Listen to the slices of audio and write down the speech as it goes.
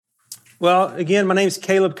Well, again, my name is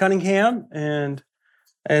Caleb Cunningham, and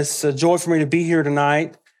it's a joy for me to be here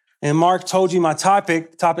tonight. And Mark told you my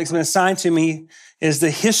topic, the topic that's been assigned to me, is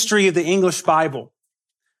the history of the English Bible.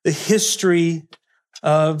 The history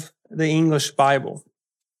of the English Bible.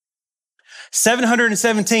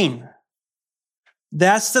 717.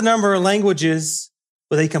 That's the number of languages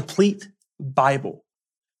with a complete Bible.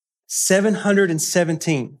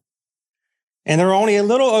 717. And there are only a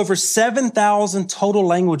little over 7,000 total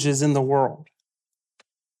languages in the world.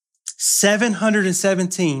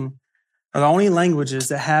 717 are the only languages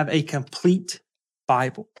that have a complete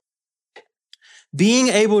Bible. Being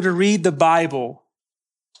able to read the Bible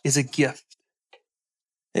is a gift.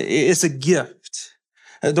 It's a gift.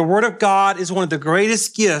 The Word of God is one of the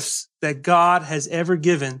greatest gifts that God has ever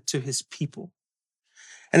given to His people.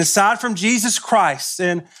 And aside from Jesus Christ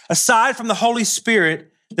and aside from the Holy Spirit,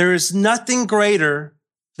 there is nothing greater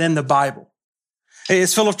than the Bible.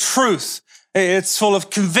 It's full of truth. It's full of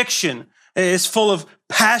conviction. It's full of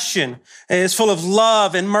passion. It's full of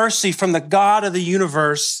love and mercy from the God of the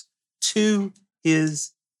universe to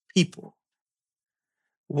His people.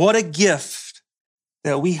 What a gift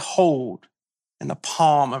that we hold in the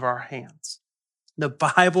palm of our hands. The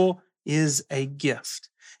Bible is a gift.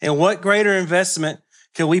 And what greater investment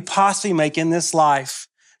can we possibly make in this life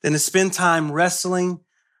than to spend time wrestling,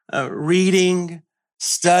 reading,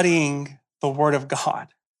 studying the Word of God?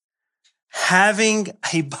 Having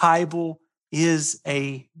a Bible is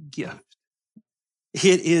a gift.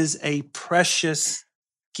 It is a precious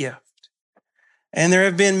gift. And there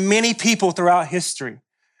have been many people throughout history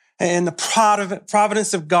and the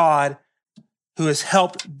providence of God who has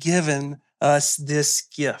helped given us this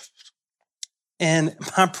gift. And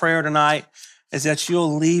my prayer tonight is that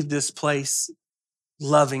you'll leave this place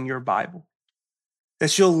loving your Bible.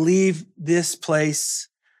 That you'll leave this place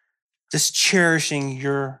just cherishing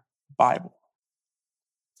your Bible.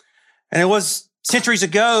 And it was centuries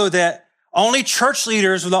ago that only church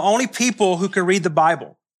leaders were the only people who could read the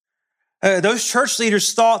Bible. Those church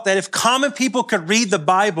leaders thought that if common people could read the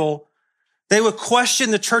Bible, they would question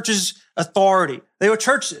the church's authority. They would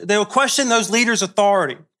question those leaders'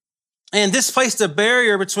 authority. And this placed a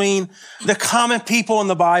barrier between the common people and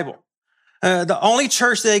the Bible. The only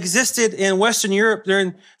church that existed in Western Europe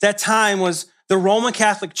during that time was the Roman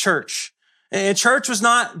Catholic Church. And church was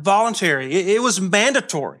not voluntary. It was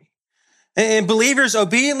mandatory. And believers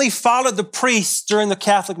obediently followed the priests during the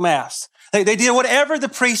Catholic Mass. They did whatever the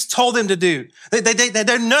priest told them to do. They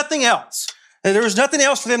did nothing else. There was nothing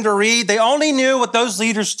else for them to read. They only knew what those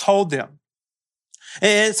leaders told them.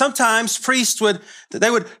 And sometimes priests would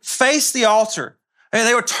face the altar and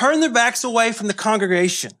they would turn their backs away from the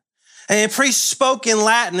congregation. And priests spoke in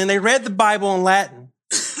Latin and they read the Bible in Latin.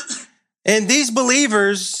 And these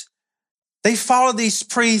believers, they followed these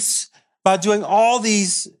priests by doing all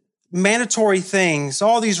these mandatory things,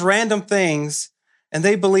 all these random things, and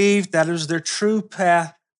they believed that it was their true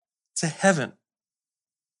path to heaven.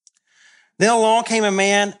 Then along came a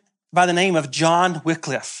man by the name of John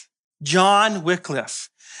Wycliffe. John Wycliffe.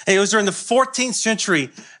 It was during the 14th century.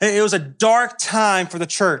 It was a dark time for the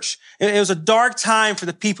church. It was a dark time for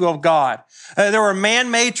the people of God. There were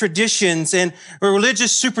man-made traditions and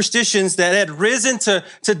religious superstitions that had risen to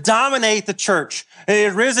dominate the church. It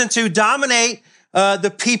had risen to dominate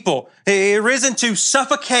the people. It had risen to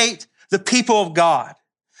suffocate the people of God.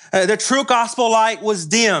 The true gospel light was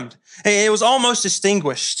dimmed. It was almost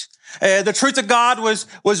extinguished. The truth of God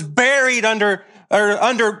was buried under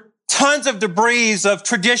tons of debris of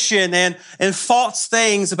tradition and false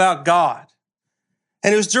things about God.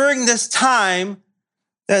 And it was during this time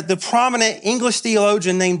that the prominent English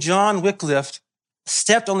theologian named John Wycliffe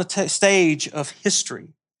stepped on the stage of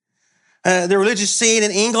history. The religious scene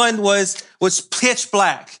in England was pitch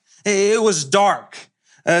black. It was dark.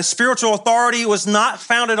 Spiritual authority was not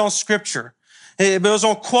founded on Scripture. It was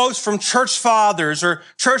on quotes from church fathers or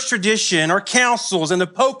church tradition or councils and the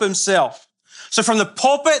Pope himself. So from the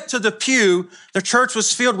pulpit to the pew, the church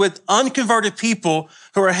was filled with unconverted people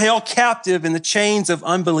who were held captive in the chains of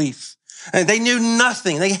unbelief. And they knew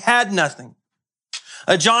nothing. They had nothing.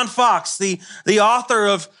 John Foxe, the author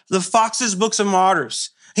of the Foxe's Books of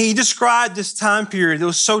Martyrs, he described this time period. It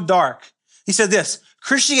was so dark. He said this: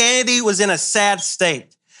 Christianity was in a sad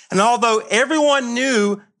state. And although everyone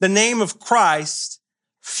knew the name of Christ,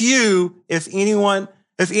 few, if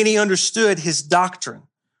any, understood his doctrine.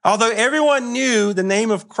 Although everyone knew the name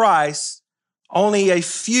of Christ, only a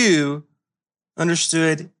few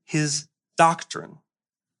understood his doctrine.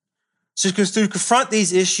 So to confront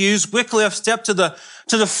these issues, Wycliffe stepped to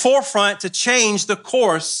the forefront to change the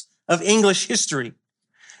course of English history.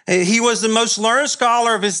 He was the most learned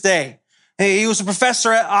scholar of his day. He was a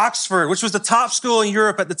professor at Oxford, which was the top school in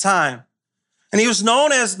Europe at the time. And he was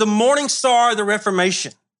known as the morning star of the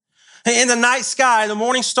Reformation. In the night sky, the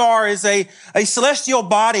morning star is a celestial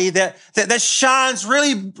body that shines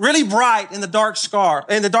really, really bright in the dark sky.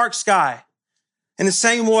 In the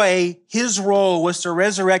same way, his role was to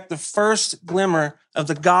resurrect the first glimmer of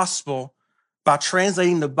the gospel by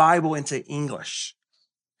translating the Bible into English.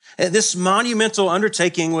 This monumental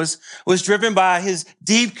undertaking was driven by his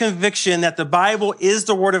deep conviction that the Bible is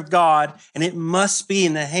the Word of God and it must be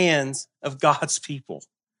in the hands of God's people.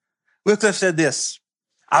 Wycliffe said this: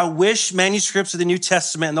 I wish manuscripts of the New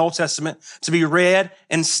Testament and the Old Testament to be read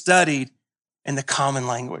and studied in the common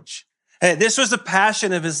language. This was the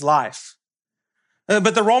passion of his life.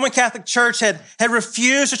 But the Roman Catholic Church had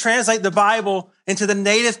refused to translate the Bible into the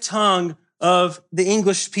native tongue of the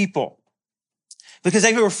English people because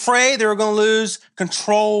they were afraid they were going to lose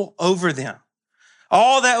control over them.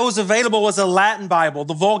 All that was available was a Latin Bible,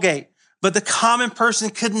 the Vulgate, but the common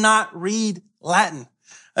person could not read Latin.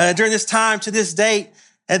 During this time, to this date,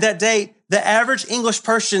 at that date, the average English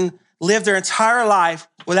person lived their entire life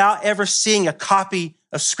without ever seeing a copy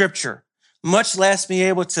of Scripture, much less being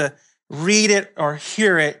able to read it or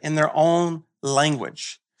hear it in their own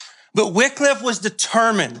language. But Wycliffe was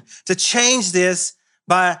determined to change this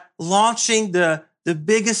by launching the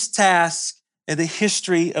biggest task in the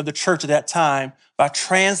history of the church at that time by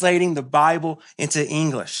translating the Bible into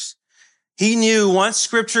English. He knew once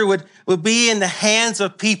Scripture would be in the hands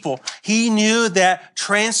of people, he knew that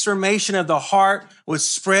transformation of the heart would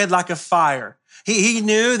spread like a fire. He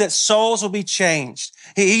knew that souls would be changed.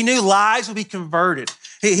 He knew lives would be converted.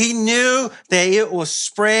 He knew that it was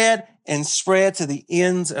spread and spread to the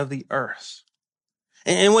ends of the earth.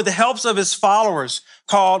 And with the helps of his followers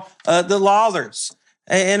called the Lollards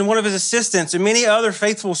and one of his assistants and many other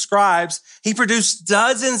faithful scribes, he produced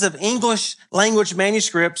dozens of English language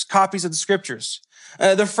manuscripts, copies of the Scriptures.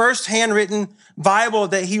 The first handwritten Bible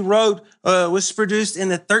that he wrote was produced in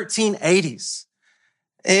the 1380s.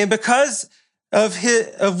 And because of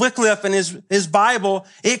Wycliffe and his Bible,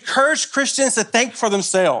 it encouraged Christians to think for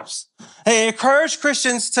themselves. It encouraged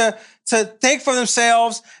Christians to think for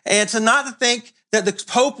themselves and to not to think that the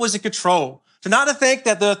Pope was in control, to not to think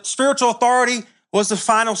that the spiritual authority was the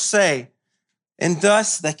final say. And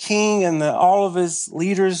thus the king and all of his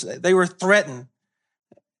leaders, they were threatened.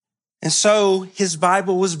 And so his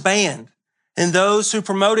Bible was banned. And those who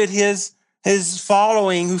promoted his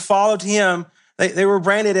following, who followed him, they were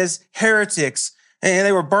branded as heretics and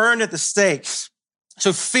they were burned at the stake.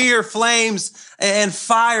 So fear, flames, and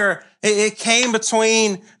fire, it came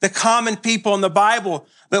between the common people and the Bible.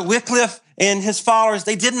 But Wycliffe and his followers,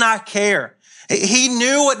 they did not care. He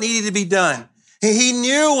knew what needed to be done. He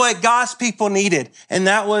knew what God's people needed, and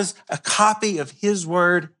that was a copy of his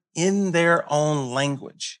word in their own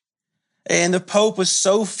language. And the Pope was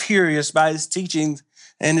so furious by his teachings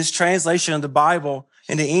and his translation of the Bible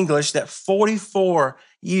into English that 44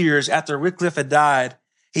 years after Wycliffe had died,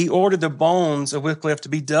 he ordered the bones of Wycliffe to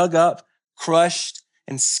be dug up, crushed,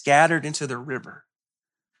 and scattered into the river.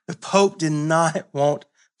 The Pope did not want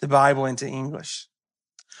the Bible into English.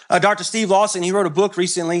 Dr. Steve Lawson, he wrote a book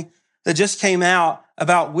recently that just came out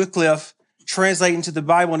about Wycliffe translating to the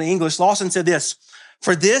Bible into English. Lawson said this: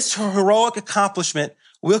 for this heroic accomplishment,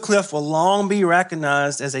 Wycliffe will long be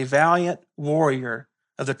recognized as a valiant warrior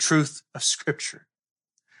of the truth of Scripture.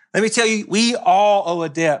 Let me tell you, we all owe a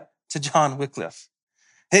debt to John Wycliffe.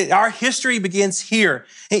 Our history begins here.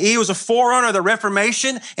 He was a forerunner of the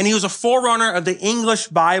Reformation, and he was a forerunner of the English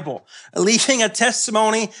Bible, leaving a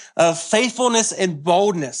testimony of faithfulness and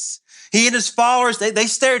boldness. He and his followers, they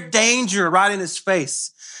stared danger right in his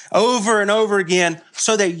face over and over again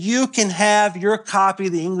so that you can have your copy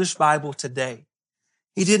of the English Bible today.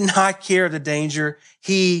 He did not care the danger.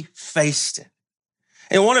 He faced it.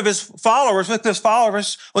 And one of his followers, Wycliffe's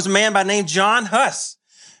followers, was a man by the name John Huss.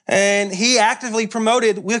 And he actively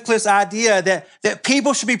promoted Wycliffe's idea that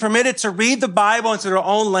people should be permitted to read the Bible into their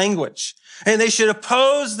own language. And they should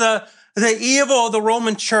oppose the evil of the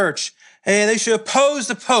Roman Church. And they should oppose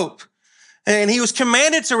the Pope. And he was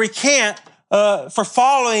commanded to recant for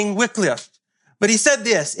following Wycliffe. But he said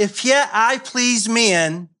this: if yet I please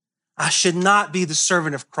men, I should not be the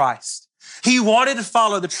servant of Christ. He wanted to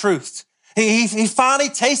follow the truth. He finally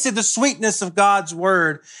tasted the sweetness of God's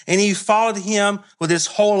word, and he followed him with his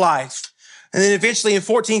whole life. And then eventually in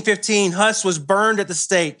 1415, Huss was burned at the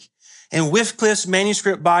stake, and Wycliffe's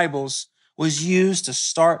manuscript Bibles was used to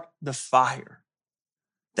start the fire.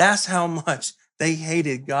 That's how much they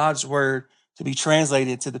hated God's word to be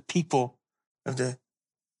translated to the people of the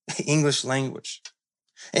English language.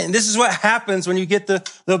 And this is what happens when you get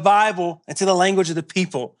the Bible into the language of the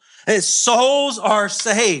people. And souls are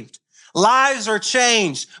saved. Lives are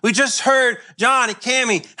changed. We just heard John and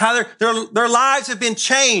Cammie, how their lives have been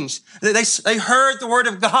changed. They heard the word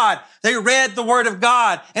of God. They read the word of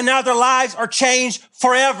God. And now their lives are changed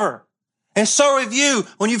forever. And so have you.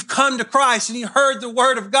 When you've come to Christ and you heard the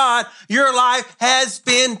word of God, your life has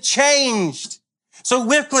been changed. So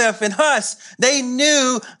Wycliffe and Huss, they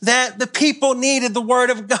knew that the people needed the word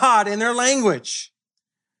of God in their language.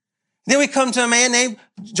 Then we come to a man named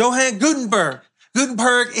Johann Gutenberg.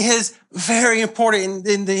 Gutenberg is very important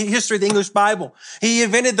in the history of the English Bible. He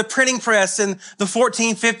invented the printing press in the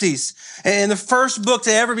 1450s. And the first book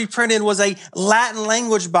to ever be printed was a Latin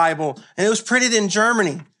language Bible, and it was printed in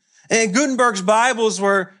Germany. And Gutenberg's Bibles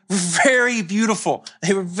were very beautiful.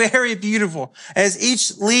 They were very beautiful. As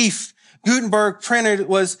each leaf Gutenberg printed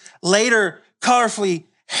was later colorfully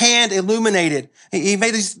hand illuminated. He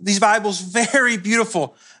made these Bibles very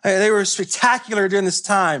beautiful. They were spectacular during this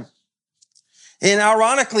time. And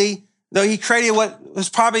ironically, though, he created what was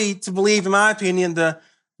probably, to believe, in my opinion,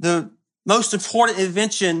 the most important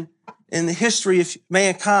invention in the history of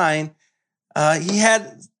mankind.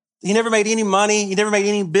 He never made any money. He never made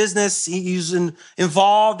any business. He was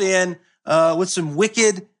involved in with some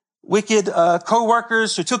wicked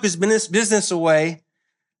co-workers who took his business away.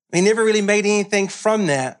 He never really made anything from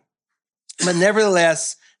that. But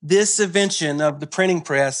nevertheless, this invention of the printing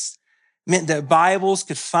press meant that Bibles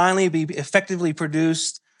could finally be effectively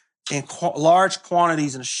produced in large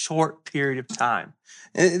quantities in a short period of time.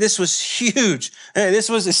 And this was huge. This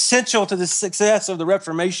was essential to the success of the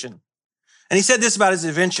Reformation. And he said this about his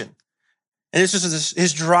invention. And this was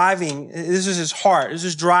his driving, this was his heart, this was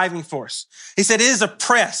his driving force. He said, it is a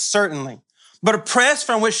press, certainly, but a press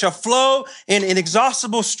from which shall flow in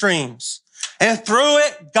inexhaustible streams. And through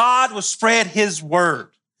it, God will spread his word.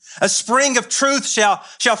 A spring of truth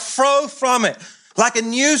shall flow from it. Like a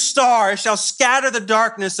new star, it shall scatter the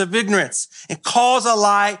darkness of ignorance and cause a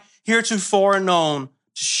light heretofore unknown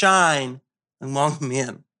to shine among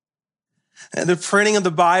men. And the printing of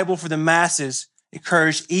the Bible for the masses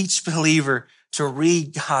encouraged each believer to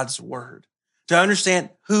read God's word, to understand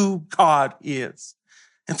who God is,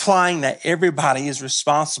 implying that everybody is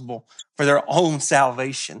responsible for their own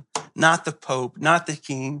salvation, not the Pope, not the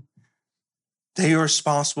King. They are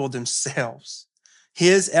responsible themselves.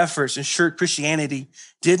 His efforts ensured Christianity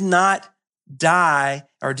did not die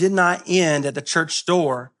or did not end at the church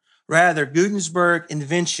door. Rather, Gutenberg's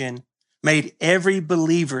invention made every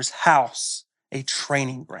believer's house a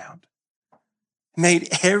training ground. Made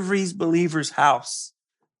every believer's house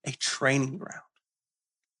a training ground.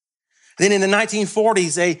 Then in the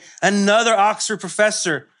 1940s, another Oxford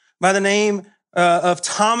professor by the name of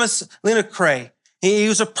Thomas Linacre, he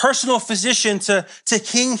was a personal physician to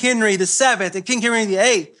King Henry VII and King Henry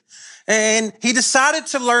VIII. And he decided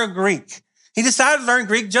to learn Greek. He decided to learn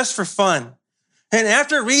Greek just for fun. And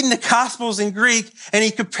after reading the Gospels in Greek, and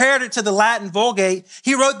he compared it to the Latin Vulgate,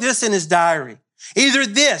 he wrote this in his diary. Either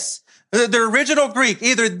this, the original Greek,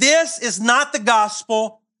 either this is not the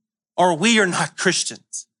gospel or we are not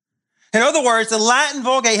Christians. In other words, the Latin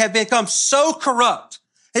Vulgate had become so corrupt,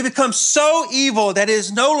 it becomes so evil that it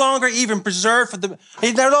is no longer even preserved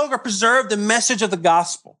it no longer preserved the message of the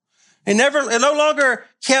gospel. It no longer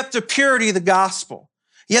kept the purity of the gospel.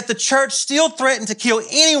 Yet the church still threatened to kill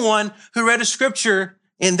anyone who read a scripture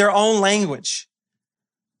in their own language.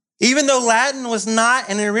 Even though Latin was not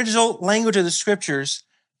an original language of the scriptures,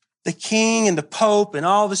 the king and the pope and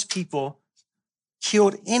all of his people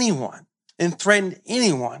killed anyone and threatened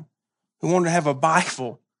anyone who wanted to have a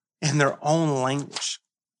Bible in their own language.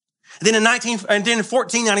 Then in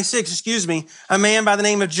 1496, a man by the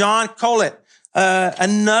name of John Colet,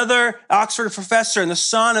 another Oxford professor and the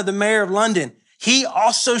son of the mayor of London, he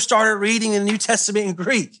also started reading the New Testament in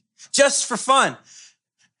Greek, just for fun.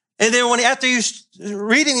 And then after he was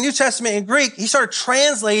reading the New Testament in Greek, he started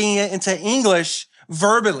translating it into English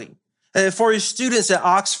verbally for his students at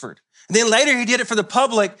Oxford. And then later he did it for the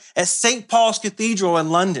public at St. Paul's Cathedral in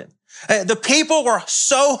London. The people were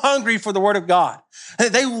so hungry for the word of God.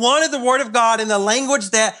 They wanted the word of God in the language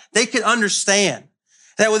that they could understand.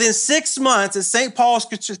 That within 6 months at St. Paul's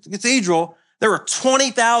Cathedral, there were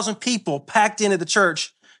 20,000 people packed into the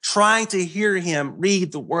church trying to hear him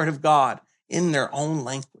read the word of God in their own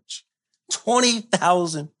language.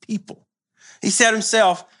 20,000 people.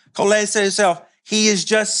 Colet said himself, he is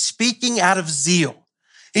just speaking out of zeal.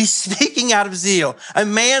 He's speaking out of zeal. A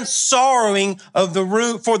man sorrowing for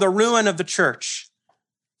the ruin of the church.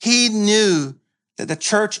 He knew that the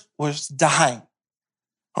church was dying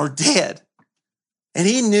or dead. And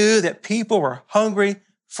he knew that people were hungry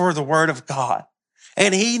for the Word of God.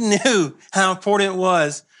 And he knew how important it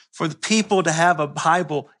was for the people to have a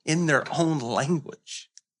Bible in their own language.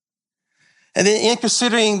 And then in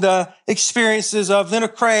considering the experiences of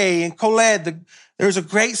Leonard Cray and Colette, there was a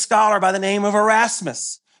great scholar by the name of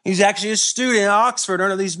Erasmus. He was actually a student at Oxford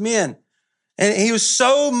under these men. And he was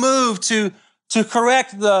so moved to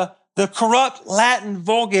correct the corrupt Latin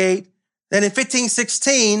Vulgate that in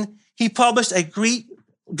 1516, he published a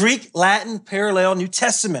Greek-Latin parallel New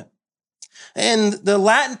Testament. And the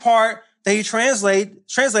Latin part that he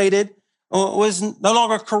translated was no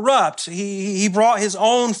longer corrupt. He brought his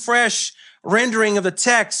own fresh rendering of the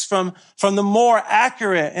text from the more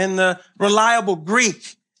accurate and the reliable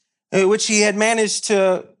Greek, which he had managed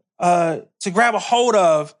to grab a hold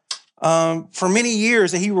of for many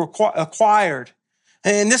years that he acquired.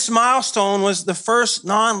 And this milestone was the first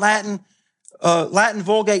non-Latin Latin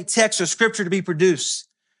Vulgate text of Scripture to be produced.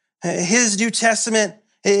 His New Testament,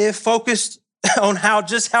 it focused on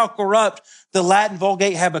how corrupt the Latin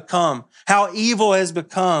Vulgate had become, how evil has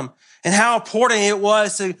become, and how important it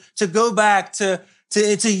was to go back to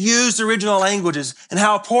use the original languages, and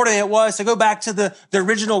how important it was to go back to the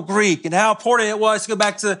original Greek, and how important it was to go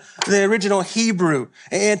back to the original Hebrew,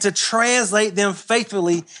 and to translate them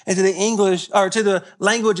faithfully into the English or to the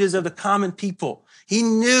languages of the common people. He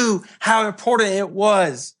knew how important it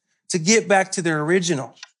was to get back to their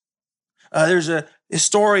original. There's a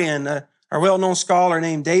historian, a well-known scholar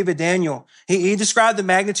named David Daniel. He described the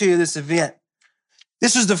magnitude of this event.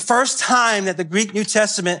 This was the first time that the Greek New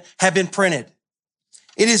Testament had been printed.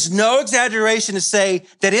 It is no exaggeration to say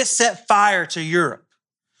that it set fire to Europe.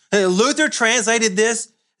 Luther translated it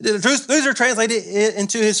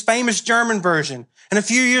into his famous German version. And a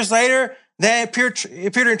few years later, that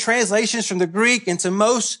appeared in translations from the Greek into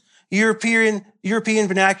most European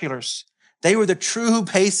vernaculars. They were the true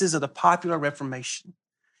basis of the popular Reformation.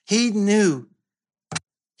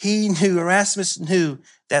 Erasmus knew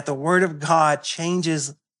that the Word of God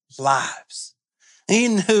changes lives. He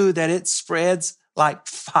knew that it spreads like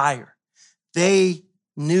fire. They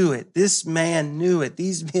knew it. This man knew it.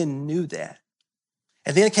 These men knew that.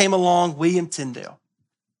 And then came along William Tyndale.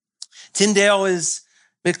 Tyndale is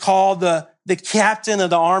been called the captain of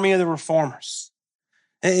the army of the reformers.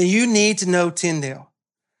 And you need to know Tyndale.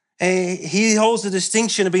 And he holds the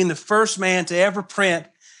distinction of being the first man to ever print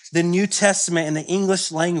the New Testament in the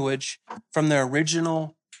English language from the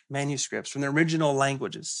original manuscripts, from the original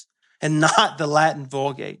languages, and not the Latin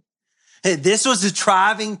Vulgate. This was the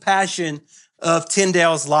driving passion of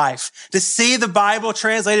Tyndale's life, to see the Bible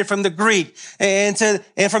translated from the Greek and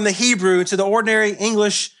from the Hebrew to the ordinary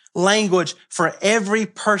English language for every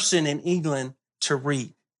person in England to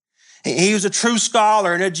read. He was a true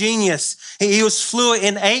scholar and a genius. He was fluent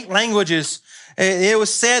in 8 languages. It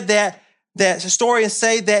was said that historians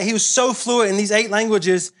say that he was so fluent in these 8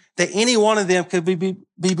 languages that any one of them could be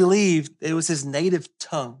believed it was his native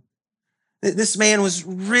tongue. This man was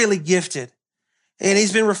really gifted. And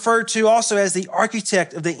he's been referred to also as the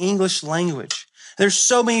architect of the English language. There's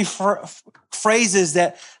so many phrases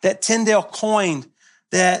that Tyndale coined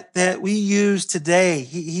that we use today.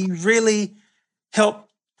 He really helped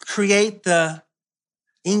create the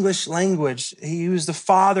English language. He was the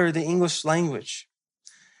father of the English language.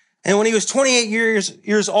 And when he was 28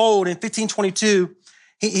 years old in 1522,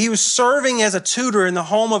 he was serving as a tutor in the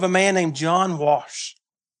home of a man named John Walsh.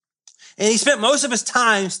 And he spent most of his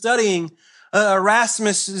time studying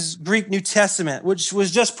Erasmus's Greek New Testament, which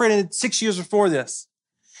was just printed 6 years before this.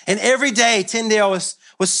 And every day, Tyndale was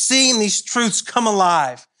seeing these truths come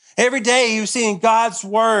alive. Every day, he was seeing God's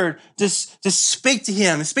word just speak to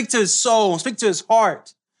him and speak to his soul and speak to his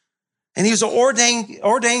heart. And he was an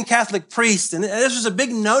ordained Catholic priest, and this was a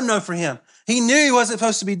big no-no for him. He knew he wasn't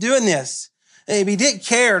supposed to be doing this. And he didn't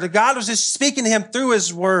care. God was just speaking to him through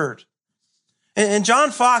his word. And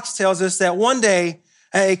John Fox tells us that one day,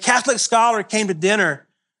 a Catholic scholar came to dinner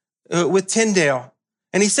with Tyndale.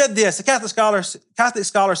 And he said this, the Catholic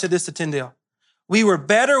scholar said this to Tyndale: "We were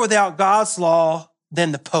better without God's law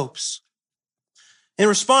than the Pope's." In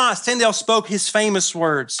response, Tyndale spoke his famous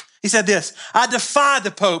words. He said this: "I defy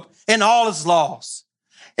the Pope and all his laws.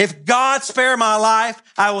 If God spare my life,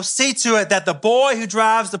 I will see to it that the boy who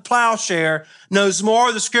drives the plowshare knows more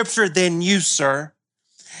of the Scripture than you, sir."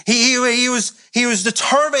 He was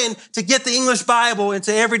determined to get the English Bible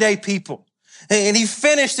into everyday people. And he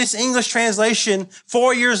finished this English translation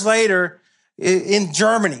 4 years later in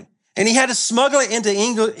Germany. And he had to smuggle it into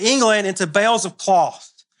England into bales of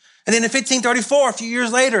cloth. And then in 1534, a few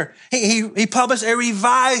years later, he published a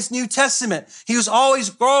revised New Testament. He was always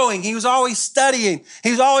growing. He was always studying.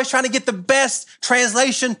 He was always trying to get the best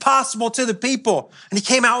translation possible to the people. And he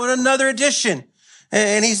came out with another edition.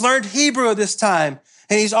 And he's learned Hebrew at this time.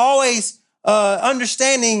 And he's always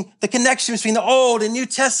understanding the connection between the Old and New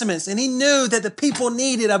Testaments. And he knew that the people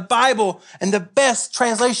needed a Bible and the best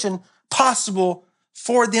translation possible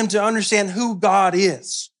for them to understand who God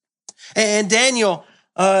is. And Daniel,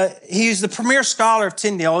 he's the premier scholar of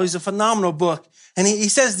Tyndale. He's a phenomenal book. And he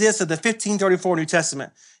says this of the 1534 New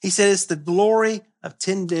Testament. He said, it's the glory of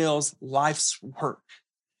Tyndale's life's work.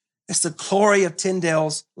 It's the glory of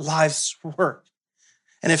Tyndale's life's work.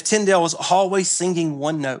 And if Tyndale was always singing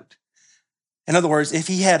one note, in other words, if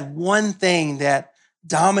he had one thing that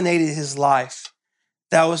dominated his life,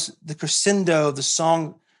 that was the crescendo, the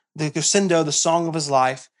song of his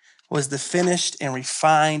life was the finished and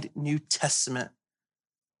refined New Testament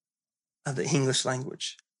of the English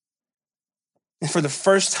language. And for the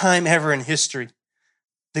first time ever in history,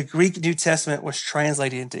 the Greek New Testament was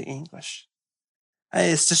translated into English.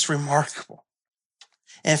 It's just remarkable.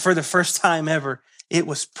 And for the first time ever, it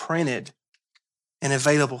was printed and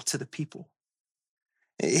available to the people.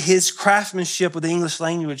 His craftsmanship with the English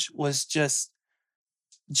language was just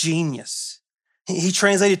genius. He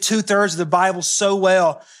translated 2/3 of the Bible so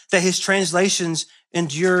well that his translations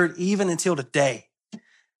endured even until today.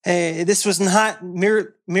 This was not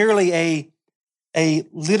merely a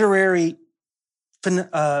literary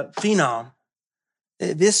phenom.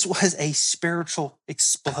 This was a spiritual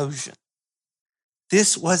explosion.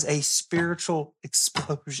 This was a spiritual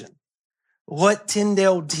explosion. What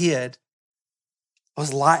Tyndale did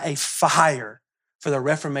was light a fire for the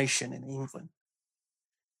Reformation in England.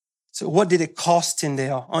 So what did it cost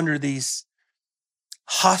Tyndale under these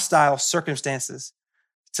hostile circumstances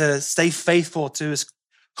to stay faithful to his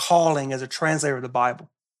calling as a translator of the Bible?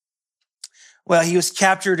 Well, he was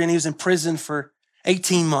captured and he was in prison for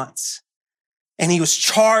 18 months. And he was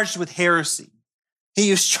charged with heresy. He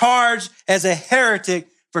was charged as a heretic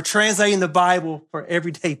for translating the Bible for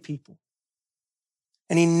everyday people.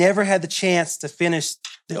 And he never had the chance to finish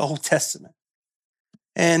the Old Testament.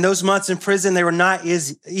 And those months in prison, they were not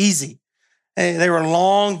easy. They were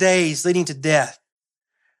long days leading to death.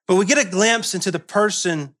 But we get a glimpse into the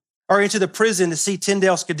prison to see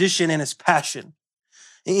Tyndale's condition and his passion.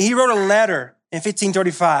 He wrote a letter in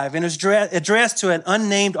 1535 and it was addressed to an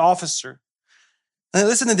unnamed officer. Now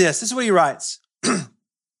listen to this. This is what he writes.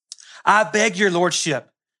 I beg your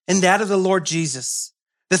lordship and that of the Lord Jesus,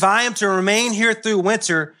 that if I am to remain here through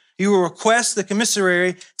winter, you will request the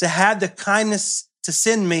commissary to have the kindness to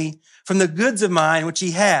send me from the goods of mine which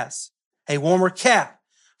he has, a warmer cap,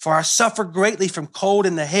 for I suffer greatly from cold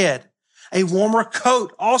in the head, a warmer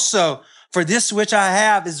coat also, for this which I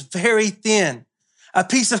have is very thin, a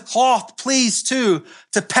piece of cloth, please, too,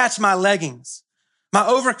 to patch my leggings. My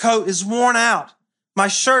overcoat is worn out. My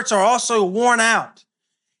shirts are also worn out.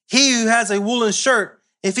 He who has a woolen shirt,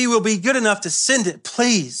 if he will be good enough to send it,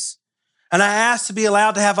 please. And I ask to be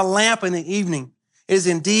allowed to have a lamp in the evening. It is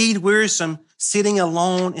indeed wearisome sitting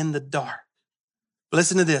alone in the dark. But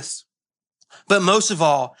listen to this. But most of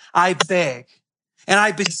all, I beg and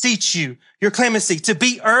I beseech you, your clemency, to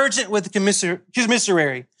be urgent with the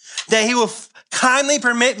commissary, that he will kindly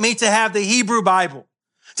permit me to have the Hebrew Bible,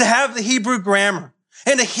 to have the Hebrew grammar,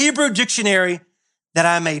 and the Hebrew dictionary, that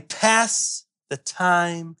I may pass the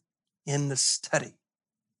time in the study.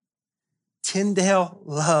 Tyndale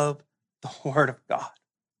loved the Word of God.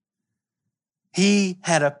 He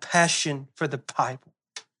had a passion for the Bible.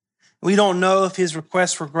 We don't know if his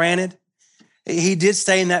requests were granted. He did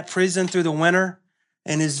stay in that prison through the winter,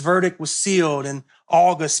 and his verdict was sealed in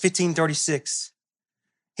August 1536.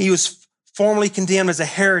 He was formally condemned as a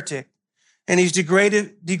heretic, and he's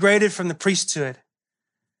degraded from the priesthood.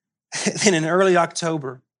 Then in early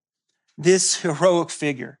October, this heroic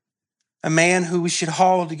figure, a man who we should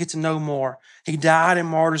all get to know more, he died in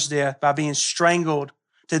martyr's death by being strangled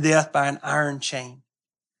to death by an iron chain.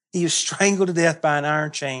 He was strangled to death by an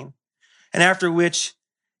iron chain, and after which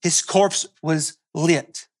his corpse was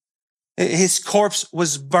lit. His corpse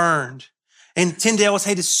was burned. And Tyndale was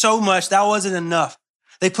hated so much that wasn't enough.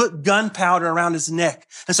 They put gunpowder around his neck.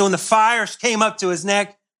 And so when the fires came up to his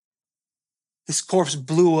neck, his corpse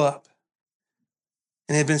blew up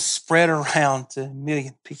and it had been spread around to a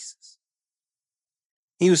million pieces.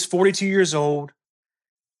 He was 42 years old.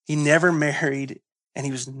 He never married and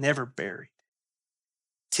he was never buried.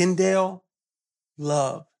 Tyndale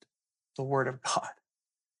loved the Word of God.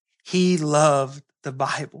 He loved the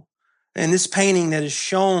Bible. And this painting that is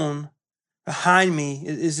shown behind me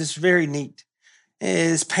is just very neat.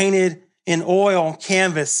 is painted in oil on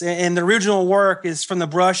canvas, and the original work is from the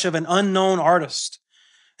brush of an unknown artist.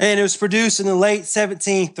 And it was produced in the late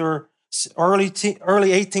 17th or early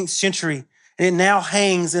 18th century, and it now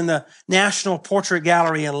hangs in the National Portrait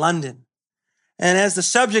Gallery in London. And as the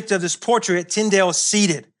subject of this portrait, Tyndale is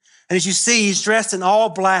seated. And as you see, he's dressed in all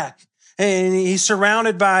black, and he's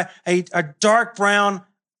surrounded by a dark brown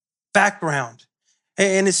background.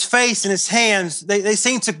 And his face and his hands, they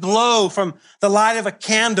seem to glow from the light of a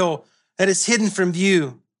candle that is hidden from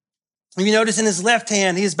view. And you notice in his left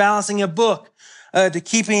hand, he is balancing a book to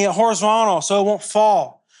keeping it horizontal so it won't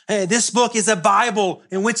fall. This book is a Bible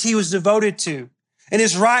in which he was devoted to. In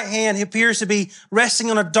his right hand, he appears to be resting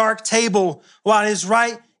on a dark table, while his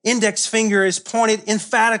right index finger is pointed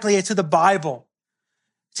emphatically to the Bible.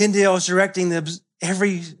 Tyndale is directing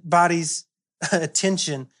everybody's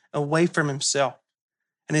attention away from himself.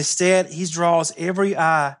 And instead, he draws every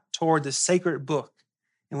eye toward the sacred book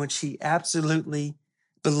in which he absolutely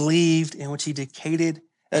believed, in which he dedicated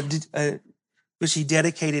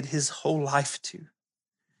his whole life to.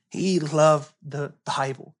 He loved the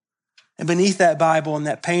Bible. And beneath that Bible and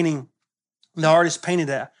that painting, the artist painted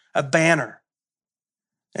a banner.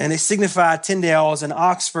 And it signified Tyndale as an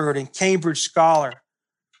Oxford and Cambridge scholar.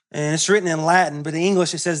 And it's written in Latin, but in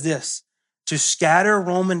English it says this: to scatter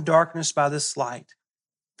Roman darkness by this light,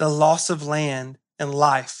 the loss of land and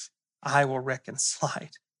life I will reckon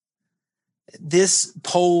slight. This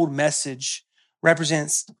bold message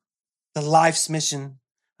represents the life's mission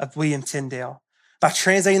of William Tyndale. By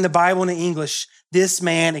translating the Bible into English, this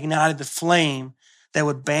man ignited the flame that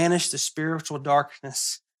would banish the spiritual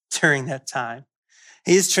darkness during that time.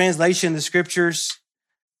 His translation of the scriptures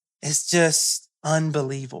is just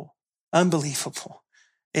unbelievable.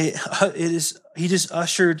 He just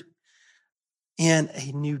ushered in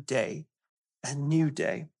a new day. And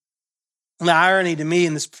the irony to me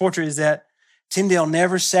in this portrait is that Tyndale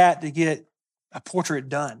never sat to get a portrait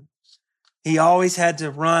done. He always had to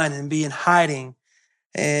run and be in hiding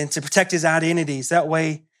and to protect his identities. That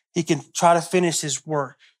way he can try to finish his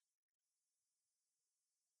work.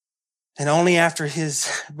 And only after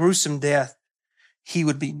his gruesome death, he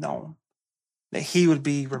would be known, that he would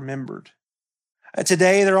be remembered.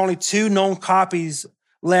 Today, there are only 2 known copies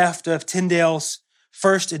left of Tyndale's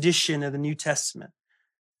first edition of the New Testament.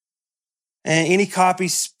 And any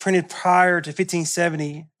copies printed prior to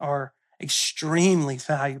 1570 are extremely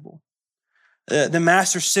valuable. The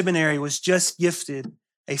Master's Seminary was just gifted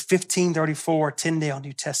a 1534 Tyndale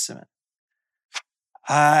New Testament.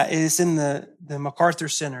 It's in the MacArthur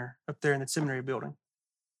Center up there in the seminary building.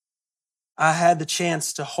 I had the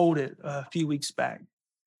chance to hold it a few weeks back.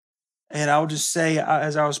 And I would just say,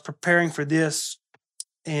 as I was preparing for this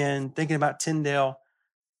and thinking about Tyndale,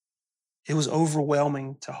 it was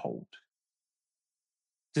overwhelming to hold.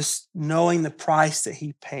 Just knowing the price that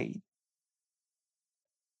he paid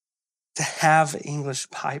to have an English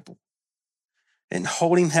Bible and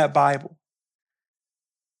holding that Bible.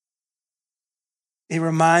 It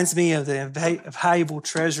reminds me of the valuable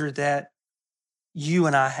treasure that you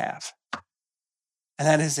and I have, and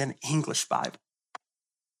that is an English Bible.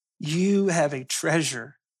 You have a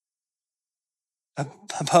treasure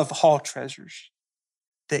above all treasures,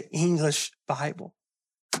 the English Bible.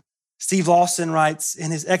 Steve Lawson writes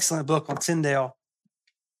in his excellent book on Tyndale,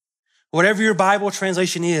 whatever your Bible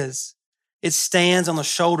translation is, it stands on the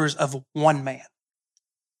shoulders of one man,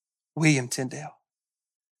 William Tyndale.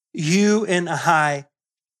 You and I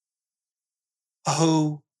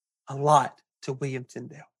owe a lot to William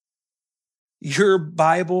Tyndale. Your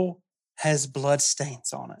Bible has blood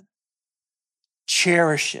stains on it.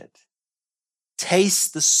 Cherish it.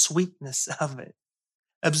 Taste the sweetness of it.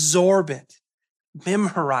 Absorb it.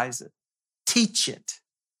 Memorize it. Teach it.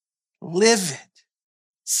 Live it.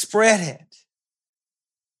 Spread it.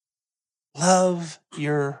 Love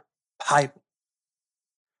your Bible.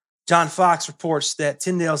 John Fox reports that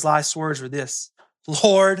Tyndale's last words were this: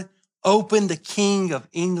 Lord, open the King of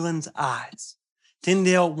England's eyes.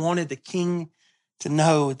 Tyndale wanted the king to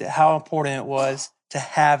know that how important it was to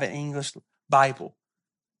have an English Bible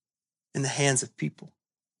in the hands of people.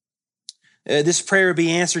 This prayer would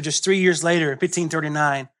be answered just 3 years later in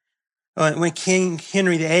 1539, when King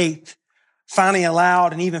Henry VIII finally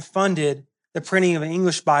allowed and even funded the printing of an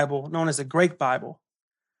English Bible known as the Great Bible.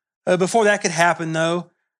 Before that could happen,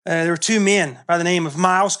 though, there were 2 men by the name of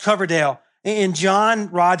Miles Coverdale and John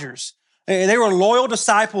Rogers. They were loyal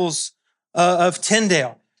disciples of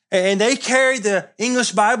Tyndale, and they carried the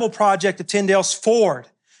English Bible project of Tyndale's forward.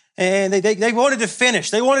 And they wanted to finish.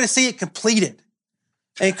 They wanted to see it completed.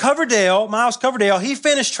 And Miles Coverdale, he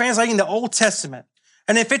finished translating the Old Testament.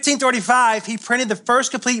 And in 1535, he printed the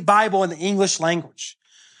first complete Bible in the English language.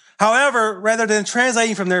 However, rather than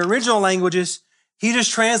translating from their original languages, he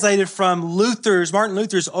just translated from Martin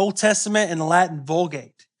Luther's Old Testament and the Latin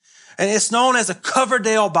Vulgate. And it's known as a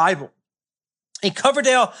Coverdale Bible. And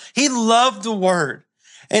Coverdale, he loved the word.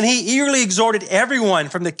 And he eagerly exhorted everyone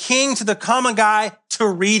from the king to the common guy to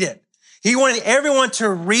read it. He wanted everyone to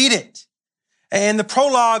read it. And the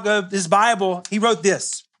prologue of his Bible, he wrote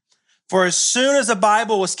this: "For as soon as the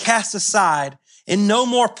Bible was cast aside and no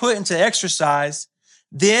more put into exercise,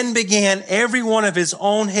 then began every one of his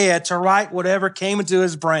own head to write whatever came into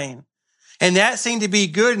his brain. And that seemed to be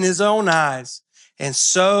good in his own eyes. And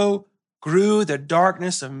so grew the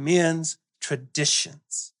darkness of men's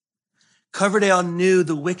traditions." Coverdale knew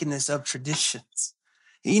the wickedness of traditions.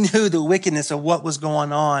 He knew the wickedness of what was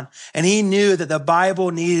going on. And he knew that the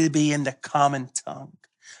Bible needed to be in the common tongue.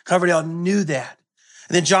 Coverdale knew that.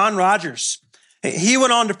 And then John Rogers, he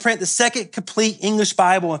went on to print the second complete English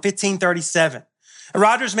Bible in 1537.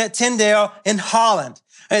 Rogers met Tyndale in Holland.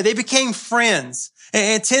 They became friends.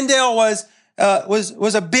 And Tyndale was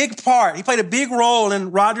a big part. He played a big role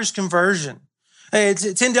in Rogers' conversion.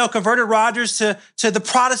 Tyndale converted Rogers to the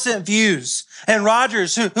Protestant views. And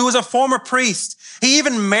Rogers, who was a former priest, he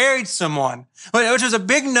even married someone, which was a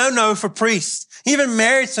big no-no for priests. He even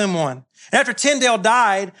married someone. And after Tyndale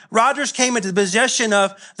died, Rogers came into possession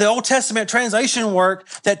of the Old Testament translation work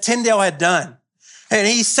that Tyndale had done. And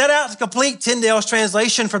he set out to complete Tyndale's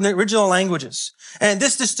translation from the original languages. And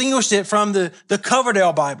this distinguished it from the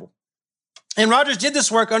Coverdale Bible. And Rogers did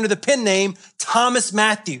this work under the pen name Thomas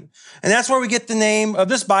Matthew. And that's where we get the name of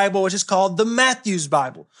this Bible, which is called the Matthew's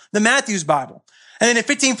Bible. The Matthew's Bible. And then in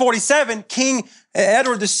 1547, King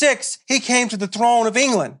Edward VI, he came to the throne of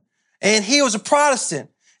England. And he was a Protestant.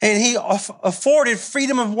 And he afforded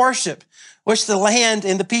freedom of worship, which the land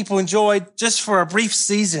and the people enjoyed just for a brief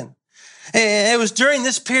season. And it was during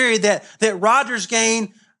this period that Rogers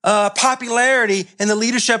gained popularity in the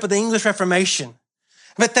leadership of the English Reformation.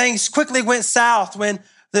 But things quickly went south when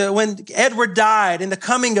Edward died and the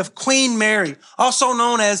coming of Queen Mary, also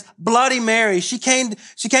known as Bloody Mary. She came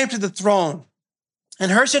to the throne.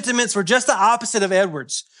 And her sentiments were just the opposite of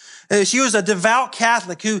Edward's. She was a devout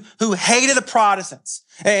Catholic who hated the Protestants.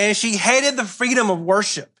 And she hated the freedom of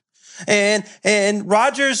worship. And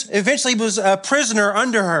Rogers eventually was a prisoner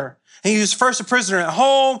under her. He was first a prisoner at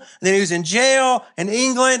home, then he was in jail in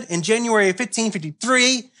England in January of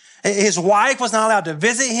 1553. His wife was not allowed to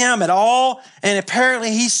visit him at all, and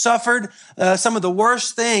apparently he suffered some of the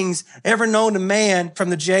worst things ever known to man from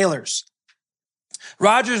the jailers.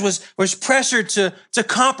 Rogers was pressured to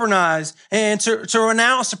compromise and to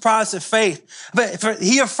renounce the Protestant faith, but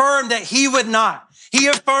he affirmed that he would not. He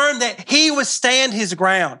affirmed that he would stand his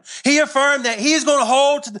ground. He affirmed that he is going to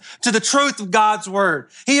hold to the truth of God's word.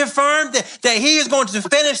 He affirmed that he is going to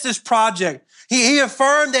finish this project. He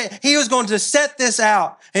affirmed that he was going to set this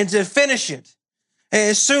out and to finish it.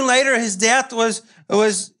 And soon later, his death was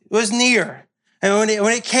near. And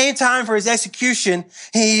when it came time for his execution,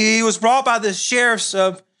 he was brought by the sheriffs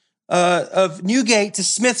of Newgate to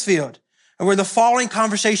Smithfield, where the following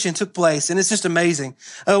conversation took place. And it's just amazing.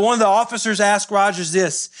 One of the officers asked Rogers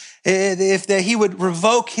this, if that he would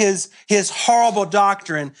revoke his horrible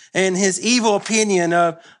doctrine and his evil opinion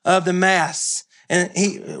of the Mass.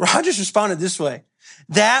 And Rogers responded this way: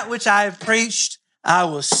 "That which I have preached, I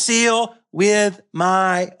will seal with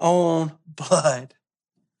my own blood."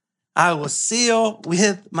 I will seal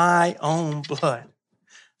with my own blood.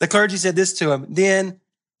 The clergy said this to him: "Then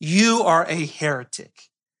you are a heretic.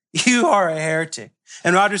 You are a heretic."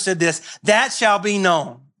 And Rogers said this: "That shall be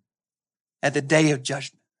known at the day of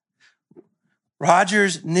judgment."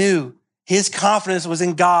 Rogers knew his confidence was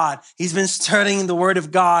in God. He's been studying the word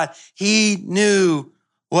of God. He knew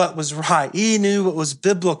what was right. He knew what was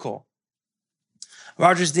biblical.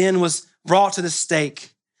 Rogers then was brought to the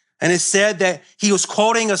stake. And it said that he was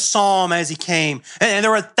quoting a psalm as he came. And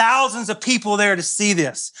there were thousands of people there to see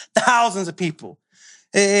this. Thousands of people.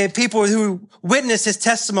 And people who witnessed his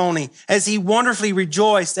testimony as he wonderfully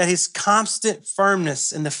rejoiced at his constant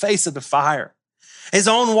firmness in the face of the fire. His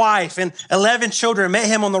own wife and 11 children met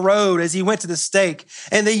him on the road as he went to the stake.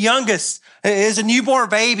 And the youngest is a newborn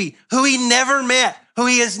baby who he never met, who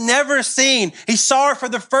he has never seen. He saw her for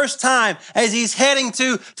the first time as he's heading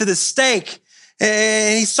to the stake.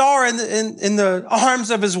 And he saw her in the arms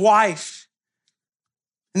of his wife.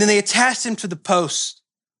 And then they attached him to the post.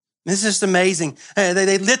 This is just amazing.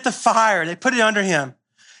 They lit the fire. They put it under him.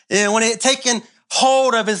 And when it had taken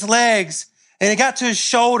hold of his legs and it got to his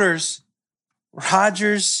shoulders,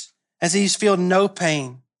 Rogers, as he feeling no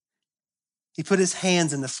pain, he put his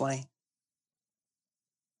hands in the flame.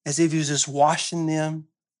 as if he was just washing them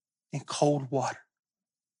in cold water,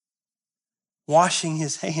 washing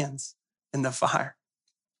his hands in the fire.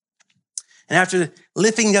 And after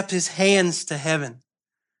lifting up his hands to heaven,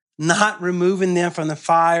 not removing them from the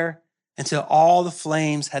fire until all the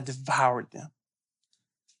flames had devoured them.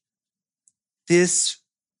 This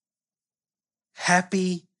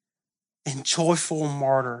happy and joyful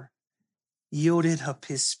martyr yielded up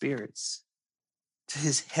his spirits to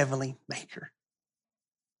his heavenly maker.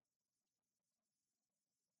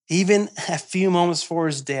 Even a few moments before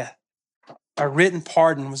his death, a written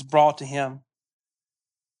pardon was brought to him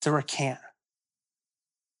to recant.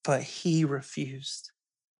 But he refused.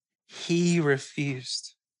 He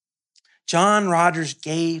refused. John Rogers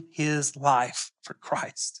gave his life for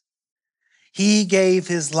Christ. He gave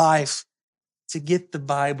his life to get the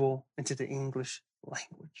Bible into the English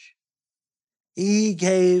language. He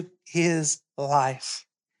gave his life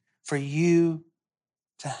for you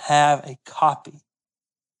to have a copy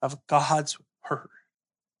of God's word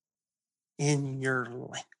in your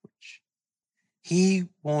language. He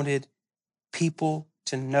wanted people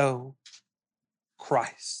to know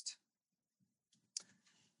Christ.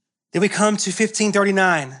 Then we come to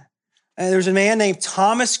 1539. There's a man named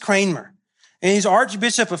Thomas Cranmer, and he's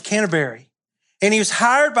Archbishop of Canterbury. And he was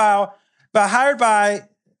hired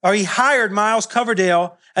he hired Miles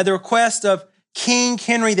Coverdale at the request of King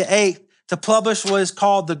Henry VIII to publish what is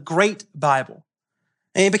called the Great Bible.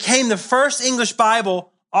 And it became the first English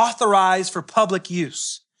Bible authorized for public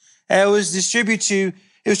use. It was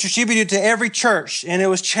distributed to every church, and it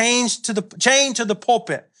was chained to the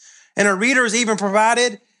pulpit. And a reader was even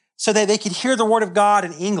provided so that they could hear the word of God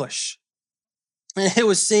in English. And it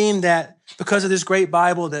was seen that because of this great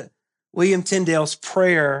Bible that William Tyndale's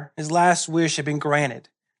prayer, his last wish, had been granted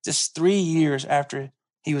just 3 years after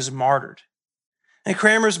he was martyred. And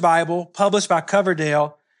Cranmer's Bible, published by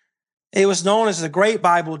Coverdale, it was known as the Great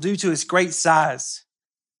Bible due to its great size.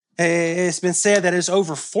 It's been said that it's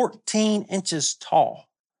over 14 inches tall.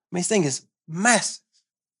 I mean, this thing is massive.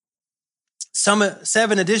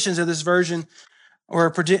 7 editions of this version were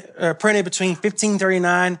printed between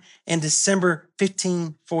 1539 and December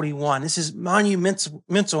 1541. This is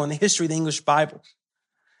monumental in the history of the English Bible.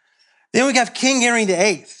 Then we have King Henry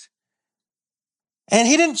VIII. And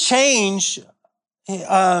he didn't change, he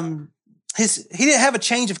didn't have a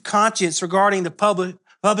change of conscience regarding the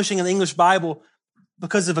publishing of the English Bible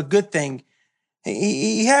because of a good thing.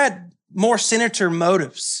 He had more sinister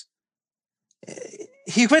motives.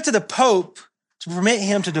 He went to the Pope to permit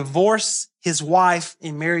him to divorce his wife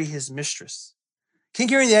and marry his mistress. King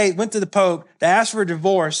Henry VIII went to the Pope to ask for a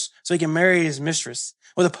divorce so he can marry his mistress.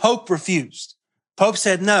 Well, the Pope refused. Pope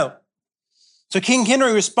said no. So King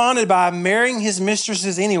Henry responded by marrying his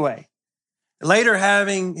mistresses anyway, later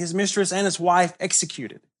having his mistress and his wife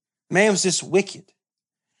executed. The man was just wicked.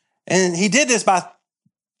 And he did this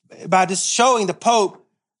by just showing the Pope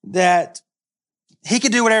that he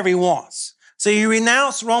could do whatever he wants. So he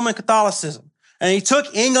renounced Roman Catholicism, and he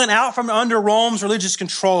took England out from under Rome's religious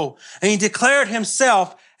control, and he declared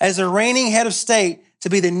himself as the reigning head of state to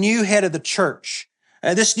be the new head of the church.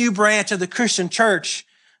 This new branch of the Christian church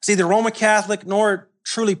is neither Roman Catholic nor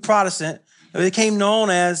truly Protestant. It became known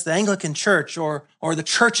as the Anglican Church or the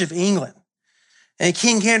Church of England. And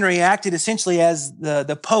King Henry acted essentially as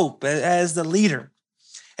the Pope, as the leader.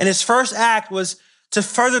 And his first act was to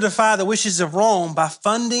further defy the wishes of Rome by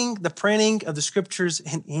funding the printing of the scriptures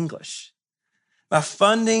in English, by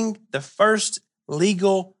funding the first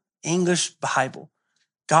legal English Bible.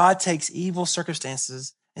 God takes evil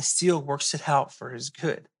circumstances and still works it out for his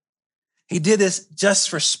good. He did this just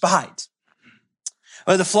for spite.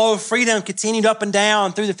 But the flow of freedom continued up and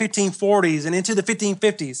down through the 1540s and into the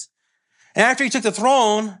 1550s. And after he took the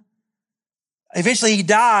throne, eventually he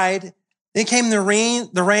died. Then came the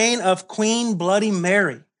reign of Queen Bloody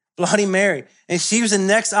Mary. And she was the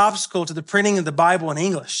next obstacle to the printing of the Bible in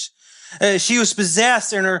English. She was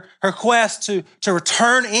possessed in her quest to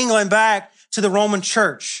return England back to the Roman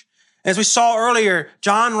Church. As we saw earlier,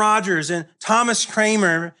 John Rogers and Thomas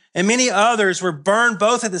Cranmer and many others were burned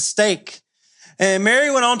both at the stake. And Mary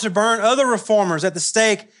went on to burn other reformers at the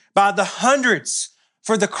stake by the hundreds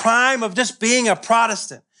for the crime of just being a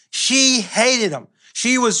Protestant. She hated them.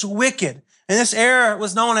 She was wicked. And this era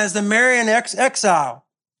was known as the Marian exile.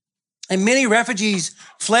 And many refugees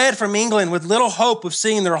fled from England with little hope of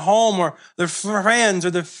seeing their home or their friends or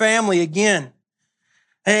their family again.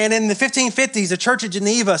 And in the 1550s, the Church of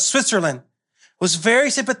Geneva, Switzerland, was very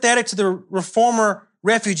sympathetic to the reformer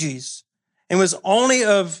refugees and was one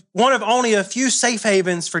of only a few safe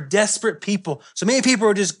havens for desperate people. So many people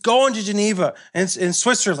were just going to Geneva and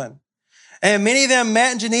Switzerland. And many of them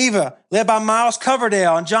met in Geneva, led by Miles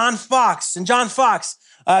Coverdale and John Fox. And John Fox,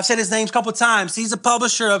 I've said his name a couple of times. He's a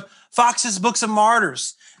publisher of Fox's Books of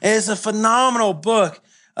Martyrs. And it's a phenomenal book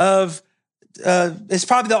of, it's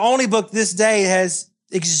probably the only book this day that has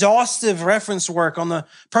exhaustive reference work on the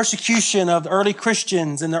persecution of the early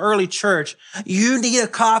Christians and the early church. You need a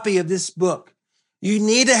copy of this book. You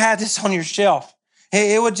need to have this on your shelf.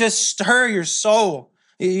 It would just stir your soul.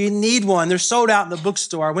 You need one. They're sold out in the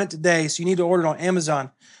bookstore. I went today, so you need to order it on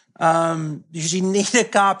Amazon. Because you need a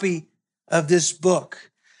copy of this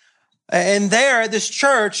book. And there at this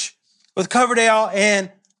church, with Coverdale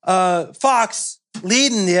and Fox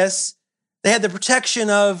leading this, they had the protection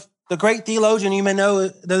of the great theologian, you may know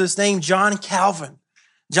this name, John Calvin,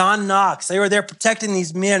 John Knox. They were there protecting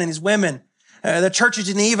these men and these women. The Church of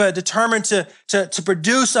Geneva determined to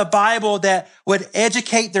produce a Bible that would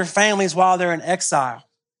educate their families while they're in exile.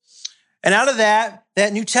 And out of that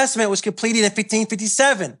New Testament was completed in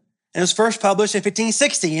 1557. And it was first published in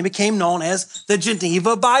 1560 and became known as the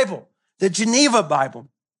Geneva Bible. The Geneva Bible.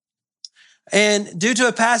 And due to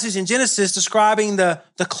a passage in Genesis describing the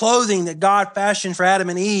clothing that God fashioned for Adam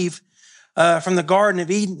and Eve from the Garden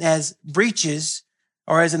of Eden as breeches,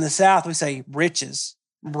 or as in the South, we say breeches.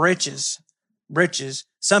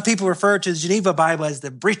 Some people refer to the Geneva Bible as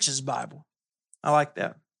the breeches Bible. I like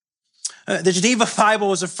that. The Geneva Bible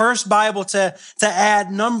was the first Bible to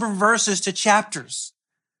add number verses to chapters.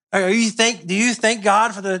 Do you thank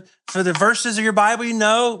God for the verses of your Bible? You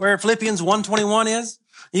know where Philippians 1:21 is?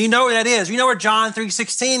 You know where that is. You know where John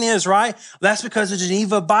 3:16 is, right? That's because the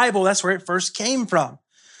Geneva Bible, that's where it first came from.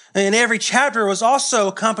 And every chapter was also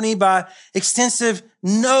accompanied by extensive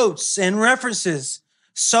notes and references,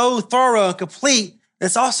 so thorough and complete,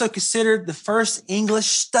 it's also considered the first English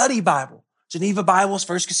study Bible. Geneva Bible is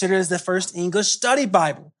first considered as the first English study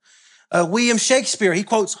Bible. William Shakespeare, he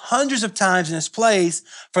quotes hundreds of times in his plays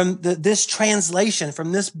from this translation,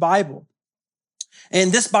 from this Bible.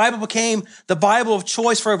 And this Bible became the Bible of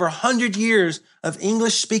choice for over 100 years of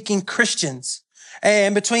English-speaking Christians.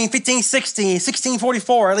 And between 1560 and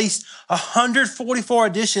 1644, at least 144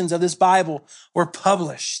 editions of this Bible were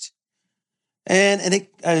published. And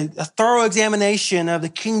a thorough examination of the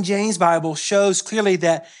King James Bible shows clearly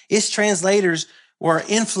that its translators were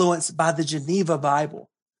influenced by the Geneva Bible.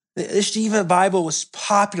 This Geneva Bible was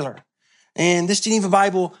popular. And this Geneva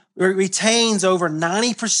Bible retains over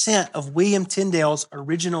 90% of William Tyndale's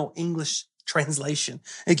original English translation.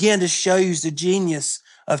 Again, this shows the genius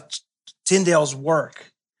of Tyndale's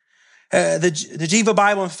work. The Geneva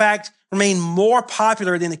Bible, in fact, remained more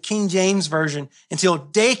popular than the King James Version until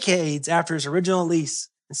decades after its original release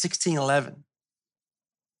in 1611.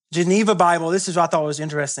 Geneva Bible, this is what I thought was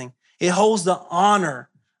interesting. It holds the honor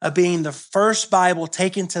of being the first Bible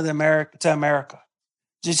taken to America.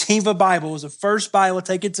 Geneva Bible was the first Bible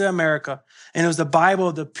taken to America, and it was the Bible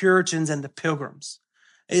of the Puritans and the Pilgrims.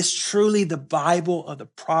 It's truly the Bible of the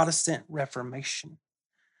Protestant Reformation.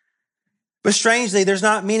 But strangely, there's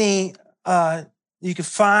not many you can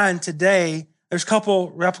find today. There's a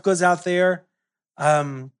couple replicas out there.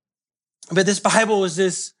 But this Bible was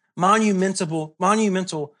this monumental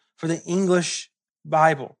for the English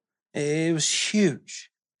Bible. It was huge.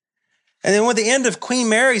 And then with the end of Queen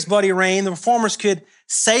Mary's bloody reign, the reformers could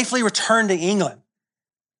safely return to England.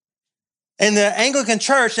 And the Anglican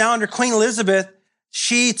Church, now under Queen Elizabeth,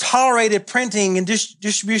 she tolerated printing and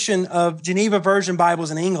distribution of Geneva Version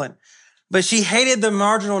Bibles in England. But she hated the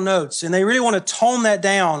marginal notes, and they really want to tone that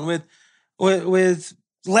down with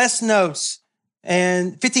less notes.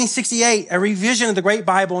 And 1568, a revision of the Great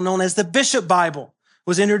Bible known as the Bishop Bible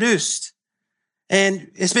was introduced.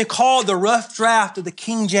 And it's been called the rough draft of the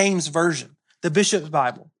King James Version, the Bishop's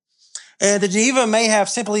Bible. And the Geneva may have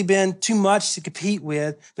simply been too much to compete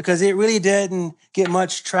with because it really didn't get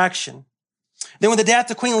much traction. Then with the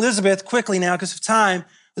death of Queen Elizabeth, quickly now because of time,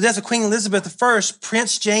 the death of Queen Elizabeth I,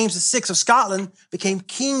 Prince James VI of Scotland became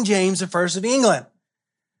King James I of England.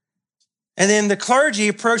 And then the clergy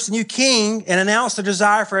approached the new king and announced their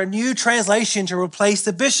desire for a new translation to replace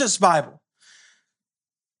the Bishop's Bible.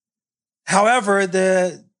 However,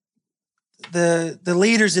 the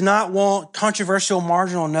leaders did not want controversial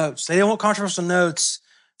marginal notes. They didn't want controversial notes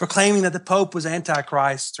proclaiming that the Pope was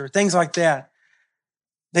Antichrist or things like that.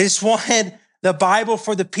 They just wanted the Bible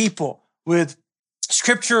for the people with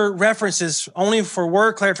scripture references only for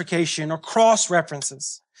word clarification or cross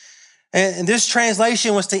references. And this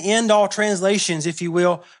translation was to end all translations, if you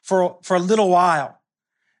will, for a little while.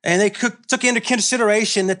 And they took into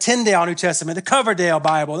consideration the Tyndale New Testament, the Coverdale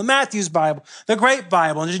Bible, the Matthew's Bible, the Great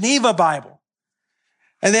Bible, and the Geneva Bible.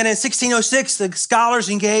 And then in 1606, the scholars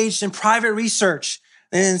engaged in private research.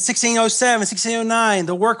 And in 1607, 1609,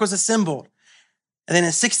 the work was assembled. And then in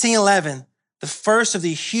 1611, the first of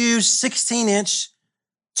the huge 16-inch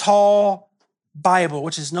tall Bible,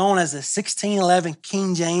 which is known as the 1611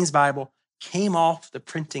 King James Bible, came off the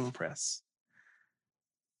printing press.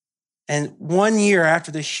 And 1 year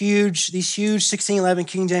after these huge 1611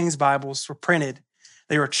 King James Bibles were printed,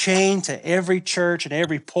 they were chained to every church and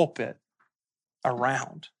every pulpit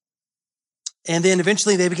around. And then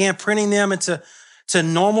eventually they began printing them into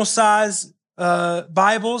normal size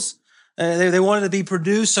Bibles. They wanted to be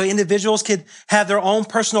produced so individuals could have their own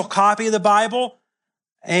personal copy of the Bible.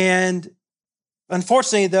 And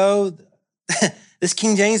unfortunately, though, this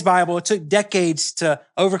King James Bible, it took decades to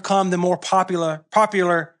overcome the more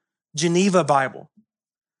popular Geneva Bible.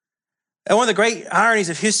 And one of the great ironies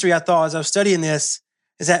of history, I thought, as I was studying this,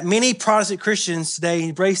 is that many Protestant Christians today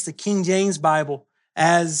embrace the King James Bible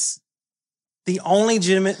as the only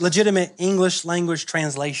legitimate English language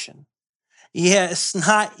translation. Yeah, it's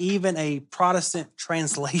not even a Protestant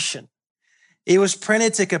translation. It was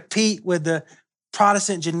printed to compete with the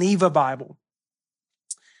Protestant Geneva Bible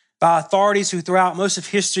by authorities who throughout most of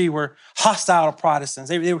history were hostile to Protestants.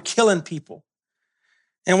 They were killing people.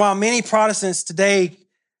 And while many Protestants today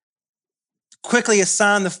quickly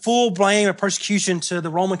assign the full blame of persecution to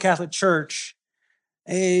the Roman Catholic Church,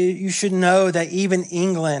 you should know that even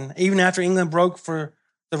after England broke for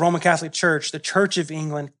the Roman Catholic Church, the Church of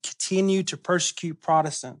England continued to persecute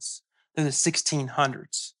Protestants through the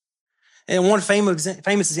 1600s. And one famous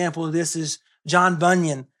example of this is John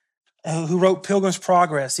Bunyan, who wrote Pilgrim's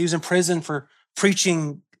Progress. He was in prison for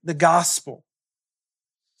preaching the gospel.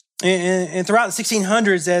 And throughout the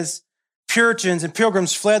 1600s, as Puritans and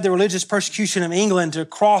Pilgrims fled the religious persecution of England to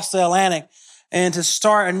cross the Atlantic and to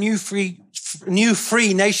start a new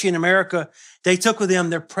free nation in America, they took with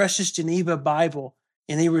them their precious Geneva Bible,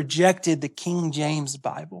 and they rejected the King James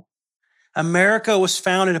Bible. America was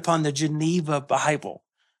founded upon the Geneva Bible,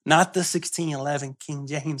 not the 1611 King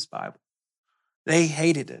James Bible. They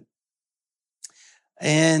hated it.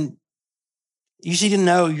 And you need to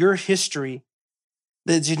know your history.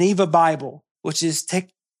 The Geneva Bible, which is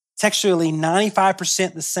textually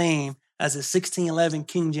 95% the same as the 1611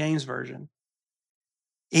 King James Version,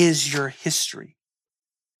 is your history.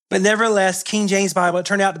 But nevertheless, King James Bible, it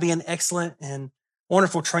turned out to be an excellent and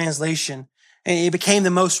wonderful translation. And it became the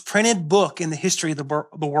most printed book in the history of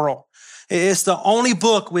the world. It's the only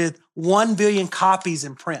book with 1 billion copies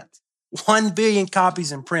in print. 1 billion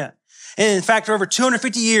copies in print. And in fact, for over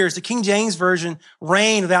 250 years, the King James Version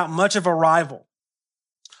reigned without much of a rival.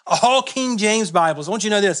 All King James Bibles, I want you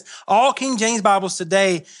to know this, all King James Bibles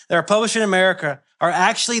today that are published in America are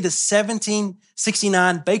actually the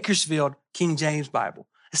 1769 Bakersfield King James Bible.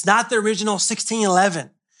 It's not the original 1611.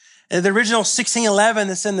 The original 1611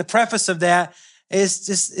 that's in the preface of that is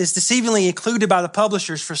deceivingly included by the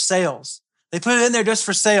publishers for sales. They put it in there just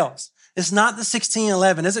for sales. It's not the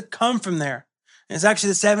 1611. It doesn't come from there. It's actually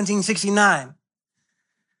the 1769.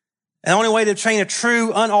 And the only way to obtain a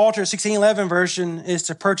true, unaltered 1611 version is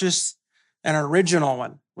to purchase an original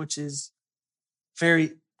one, which is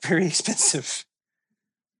very, very expensive.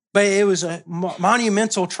 But it was a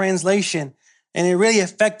monumental translation, and it really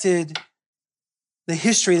affected the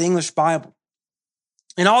history of the English Bible.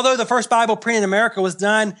 And although the first Bible printed in America was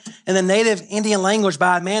done in the native Indian language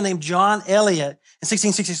by a man named John Eliot in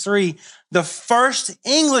 1663, the first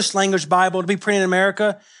English language Bible to be printed in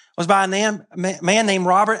America was by a man named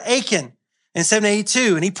Robert Aiken in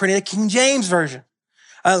 1782, and he printed a King James Version.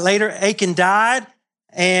 Later, Aiken died,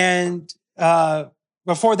 and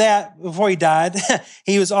before he died,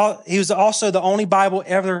 he was also the only Bible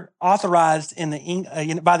ever authorized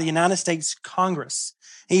by the United States Congress.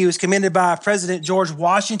 He was commended by President George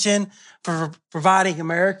Washington for providing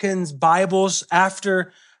Americans Bibles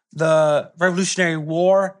after the Revolutionary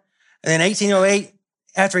War. And in 1808,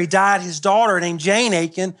 after he died, his daughter named Jane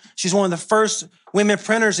Aiken, she's one of the first women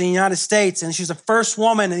printers in the United States, and she's the first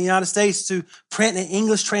woman in the United States to print an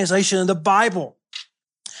English translation of the Bible.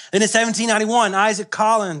 Then in 1791, Isaac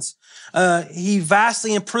Collins, he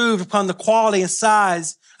vastly improved upon the quality and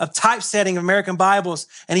size of typesetting of American Bibles,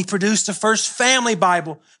 and he produced the first family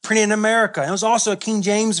Bible printed in America. It was also a King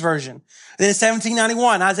James Version. Then in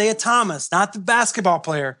 1791, Isaiah Thomas, not the basketball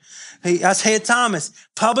player, Isaiah Thomas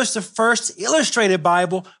published the first illustrated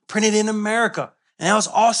Bible printed in America, and that was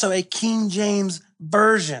also a King James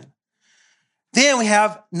Version. Then we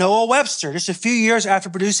have Noah Webster, just a few years after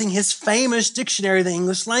producing his famous dictionary of the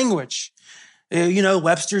English language. You know,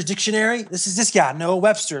 Webster's dictionary? This is this guy, Noah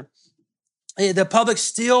Webster. The public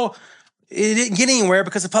still, it didn't get anywhere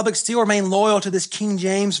because the public still remained loyal to this King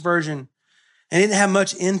James Version, and it didn't have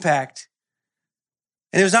much impact.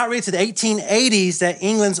 And it was not really to the 1880s that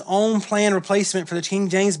England's own planned replacement for the King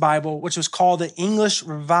James Bible, which was called the English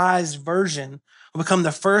Revised Version, will become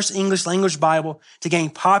the first English language Bible to gain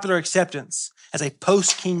popular acceptance as a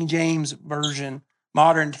post-King James version,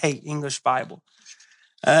 modern day English Bible.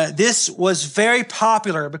 This was very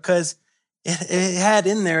popular because it had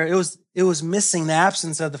in there, it was missing the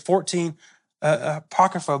absence of the 14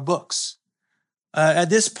 Apocrypha books. At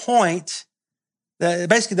this point,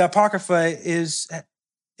 basically the Apocrypha is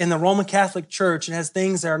in the Roman Catholic Church and has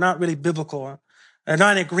things that are not really biblical. They're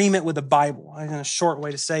not in agreement with the Bible, in a short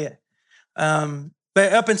way to say it.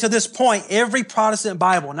 But up until this point, every Protestant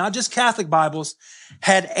Bible, not just Catholic Bibles,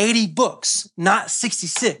 had 80 books, not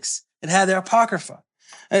 66. It had their Apocrypha.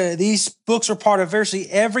 These books were part of virtually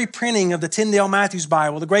every printing of the Tyndale Matthews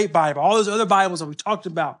Bible, the Great Bible, all those other Bibles that we talked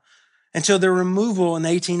about until their removal in the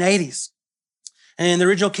 1880s. And the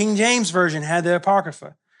original King James Version had the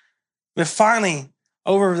Apocrypha. But finally,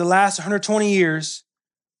 over the last 120 years,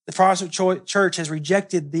 the Protestant Church has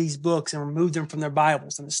rejected these books and removed them from their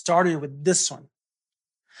Bibles. And it started with this one.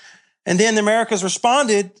 And then the Americans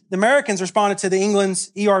responded to the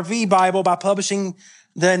England's ERV Bible by publishing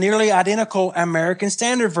the nearly identical American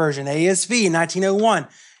Standard Version, ASV, in 1901.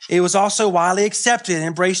 It was also widely accepted and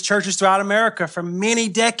embraced churches throughout America for many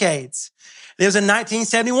decades. It was in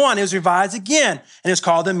 1971. It was revised again, and it was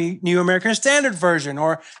called the New American Standard Version,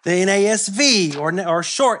 or the NASV, or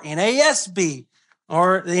short, NASB,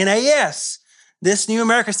 or the NAS. This New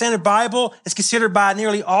American Standard Bible is considered by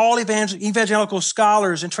nearly all evangelical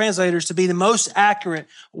scholars and translators to be the most accurate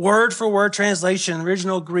word-for-word translation of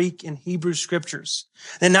original Greek and Hebrew scriptures.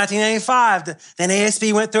 Then in 1995, the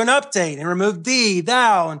NASB went through an update and removed thee,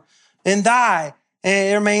 thou, and thy, and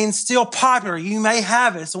it remains still popular. You may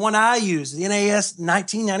have it. It's the one I use, the NAS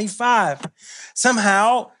 1995.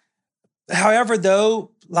 Somehow, however, though,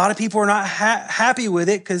 a lot of people are not happy with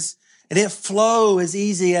it because it didn't flow as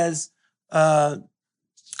easy as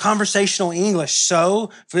conversational English.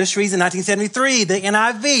 So, for this reason, 1973, the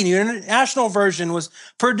NIV, New International Version, was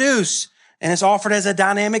produced, and it's offered as a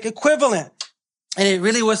dynamic equivalent. And it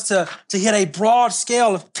really was to hit a broad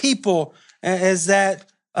scale of people as that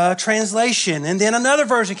translation. And then another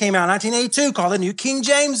version came out in 1982 called the New King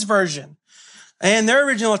James Version. And their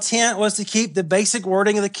original intent was to keep the basic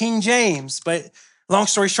wording of the King James. But long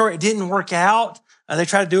story short, it didn't work out. They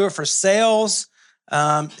tried to do it for sales.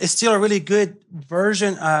 It's still a really good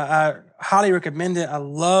version. I highly recommend it. I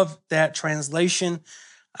love that translation.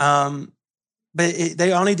 But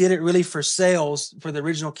they only did it really for sales for the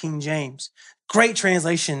original King James. Great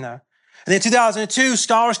translation, though. And then in 2002,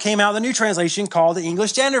 scholars came out with a new translation called the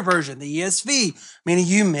English Standard Version, the ESV, meaning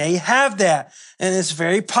you may have that. And it's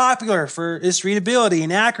very popular for its readability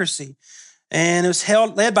and accuracy. And it was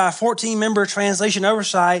led by a 14-member translation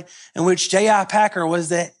oversight in which J.I. Packer was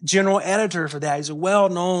the general editor for that. He's a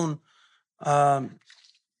well-known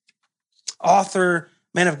author,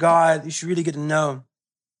 man of God. You should really get to know.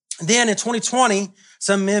 Then in 2020,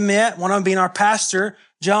 some men met, one of them being our Pastor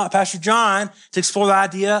John, to explore the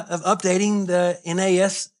idea of updating the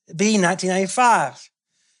NASB 1995.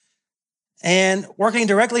 And working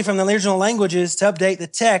directly from the original languages to update the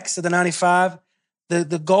text of the 95,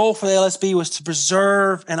 the goal for the LSB was to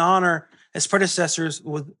preserve and honor its predecessors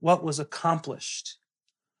with what was accomplished.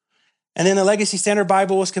 And then the Legacy Standard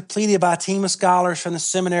Bible was completed by a team of scholars from the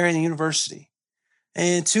seminary and the university.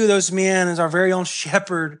 And two of those men is our very own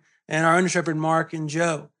shepherd and our under shepherd, Mark and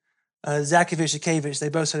Joe. Zakovich and Kavich, they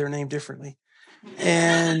both say their name differently.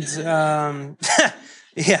 And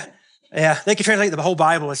yeah, they can translate the whole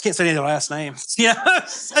Bible. They can't say any of their last names.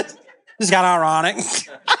 It's kind of ironic.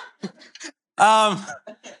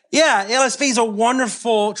 LSB is a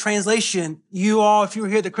wonderful translation. You all, if you were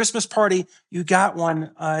here at the Christmas party, you got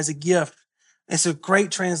one as a gift. It's a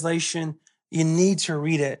great translation. You need to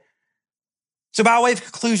read it. So by way of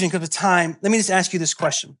conclusion, because of time, let me just ask you this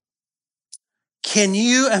question. Can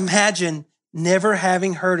you imagine never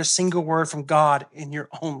having heard a single word from God in your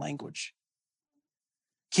own language?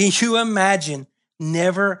 Can you imagine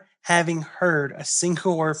never having heard a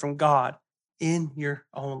single word from God in your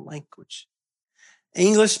own language?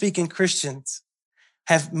 English-speaking Christians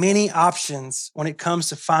have many options when it comes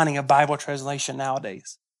to finding a Bible translation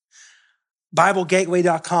nowadays.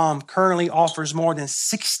 BibleGateway.com currently offers more than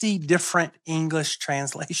 60 different English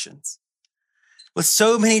translations. With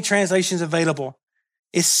so many translations available,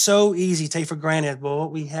 it's so easy to take for granted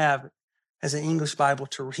what we have as an English Bible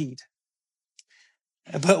to read.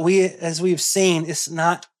 But as we've seen, it's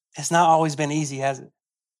not always been easy, has it?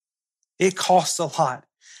 It costs a lot.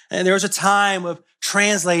 And there was a time of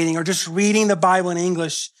translating or just reading the Bible in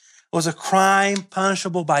English was a crime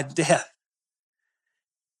punishable by death.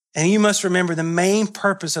 And you must remember the main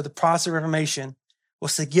purpose of the Protestant Reformation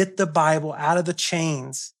was to get the Bible out of the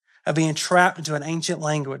chains of being trapped into an ancient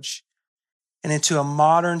language and into a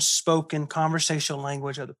modern spoken conversational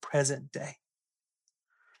language of the present day.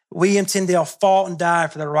 William Tyndale fought and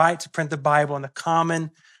died for the right to print the Bible in the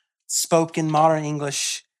common spoken modern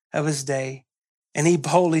English of his day. And he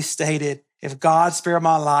boldly stated, if God spare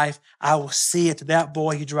my life, I will see it to that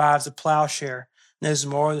boy who drives a plowshare, knows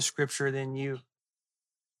more of the scripture than you.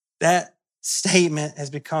 That statement has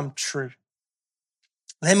become true.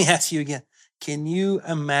 Let me ask you again, can you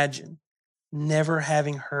imagine never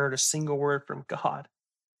having heard a single word from God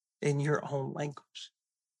in your own language?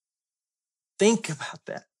 Think about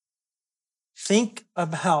that. Think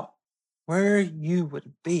about where you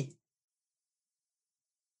would be.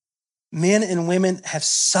 Men and women have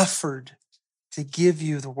suffered to give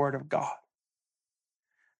you the word of God.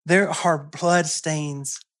 There are blood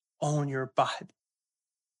stains on your Bible.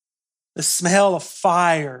 The smell of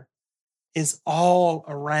fire is all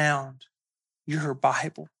around your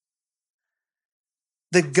Bible.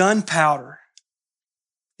 The gunpowder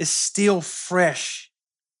is still fresh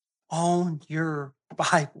on your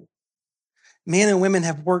Bible. Men and women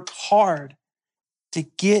have worked hard to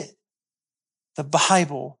get the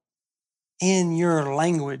Bible in your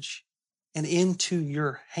language and into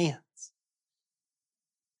your hands.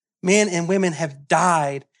 Men and women have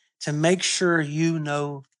died to make sure you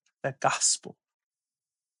know the gospel.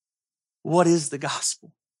 What is the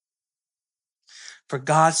gospel? For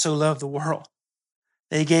God so loved the world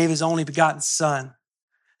that he gave his only begotten Son,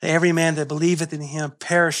 that every man that believeth in him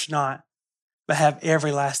perish not, but have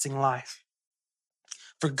everlasting life.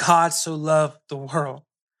 For God so loved the world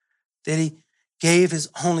that he gave his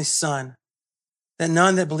only Son, that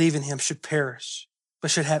none that believe in him should perish,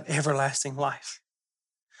 but should have everlasting life.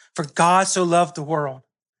 For God so loved the world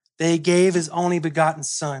that he gave his only begotten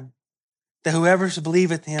Son, that whoever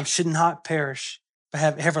believeth in him should not perish, but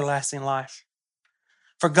have everlasting life.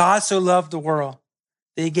 For God so loved the world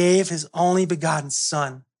that he gave his only begotten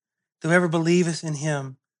Son, that whoever believeth in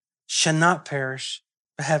him shall not perish,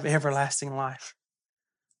 but have everlasting life.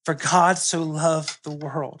 For God so loved the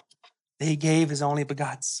world that he gave his only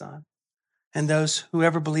begotten Son, and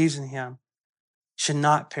whoever believes in him should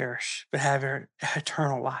not perish, but have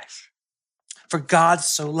eternal life. For God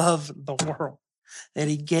so loved the world that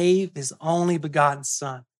he gave his only begotten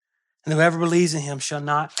Son, and whoever believes in him shall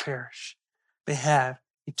not perish, but have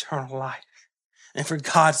eternal life. And for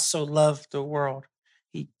God so loved the world,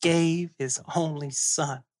 he gave his only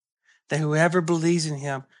Son, that whoever believes in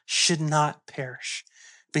him should not perish,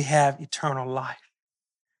 but have eternal life.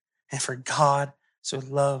 And for God so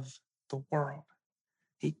loved the world,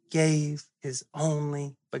 he gave his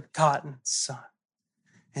only begotten Son,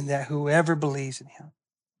 and that whoever believes in him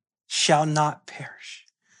shall not perish,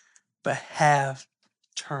 but have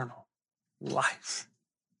eternal life.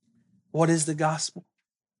 What is the gospel?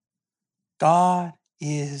 God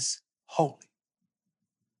is holy.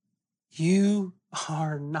 You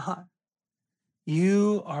are not.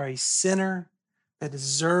 You are a sinner that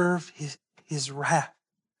deserves his wrath,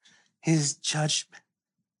 his judgment.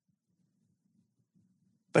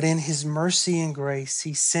 But in his mercy and grace,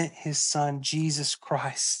 he sent his Son, Jesus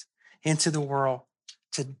Christ, into the world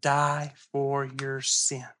to die for your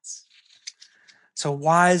sins. So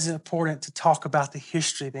why is it important to talk about the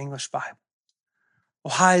history of the English Bible?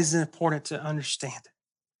 Why is it important to understand it?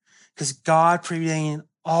 Because God preordained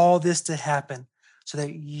all this to happen so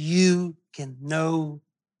that you can know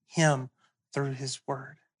him through his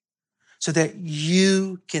word, so that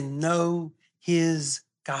you can know his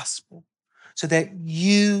gospel, so that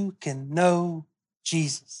you can know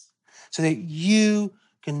Jesus, so that you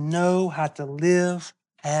can know how to live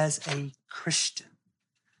as a Christian.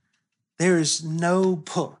 There is no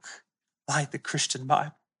book like the Christian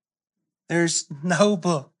Bible. There's no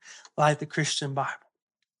book like the Christian Bible.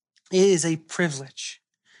 It is a privilege.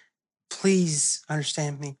 Please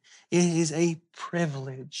understand me. It is a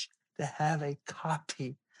privilege to have a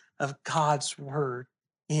copy of God's word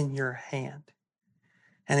in your hand.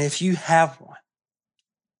 And if you have one,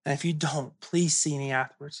 and if you don't, please see me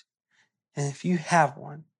afterwards. And if you have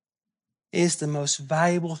one, it is the most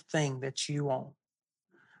valuable thing that you own,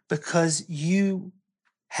 because you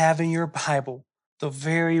have in your Bible the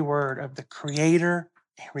very word of the Creator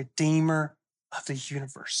and Redeemer of the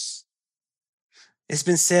universe. It's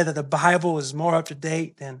been said that the Bible is more up to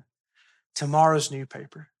date than tomorrow's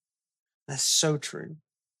newspaper. That's so true.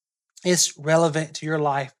 It's relevant to your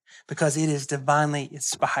life because it is divinely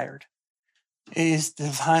inspired. It is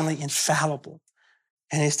divinely infallible,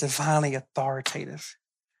 and it's divinely authoritative.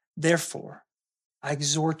 Therefore, I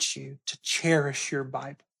exhort you to cherish your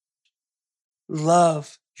Bible.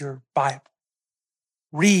 Love your Bible.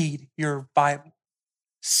 Read your Bible.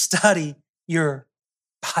 Study your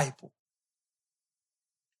Bible.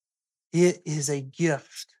 It is a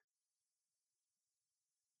gift.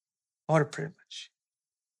 What a privilege.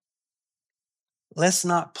 Let's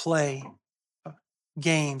not play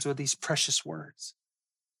games with these precious words.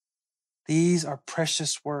 These are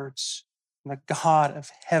precious words from the God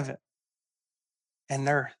of heaven and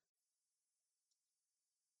earth.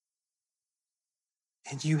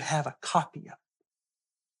 And you have a copy of it.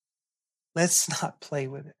 Let's not play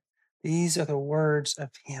with it. These are the words of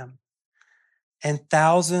Him. And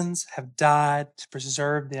thousands have died to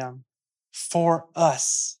preserve them for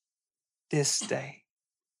us this day.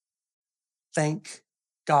 Thank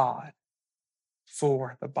God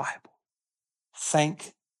for the Bible.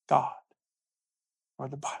 Thank God for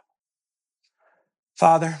the Bible.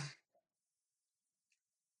 Father,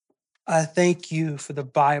 I thank you for the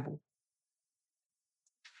Bible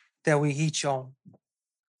that we each own,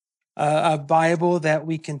 a Bible that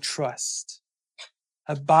we can trust,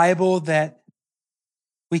 a Bible that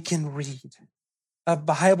we can read, a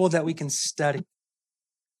Bible that we can study.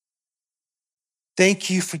 Thank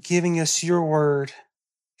you for giving us your word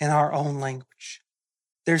in our own language.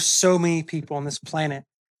 There's so many people on this planet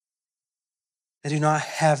that do not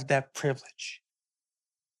have that privilege.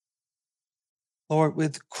 Lord,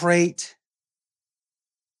 with great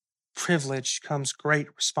privilege comes great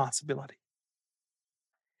responsibility.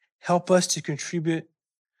 Help us to contribute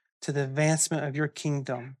to the advancement of your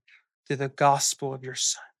kingdom through the gospel of your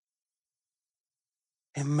Son.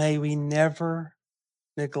 And may we never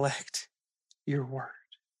neglect your word.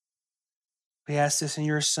 We ask this in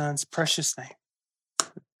your Son's precious name,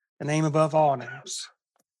 the name above all names,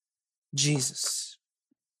 Jesus.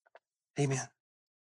 Amen.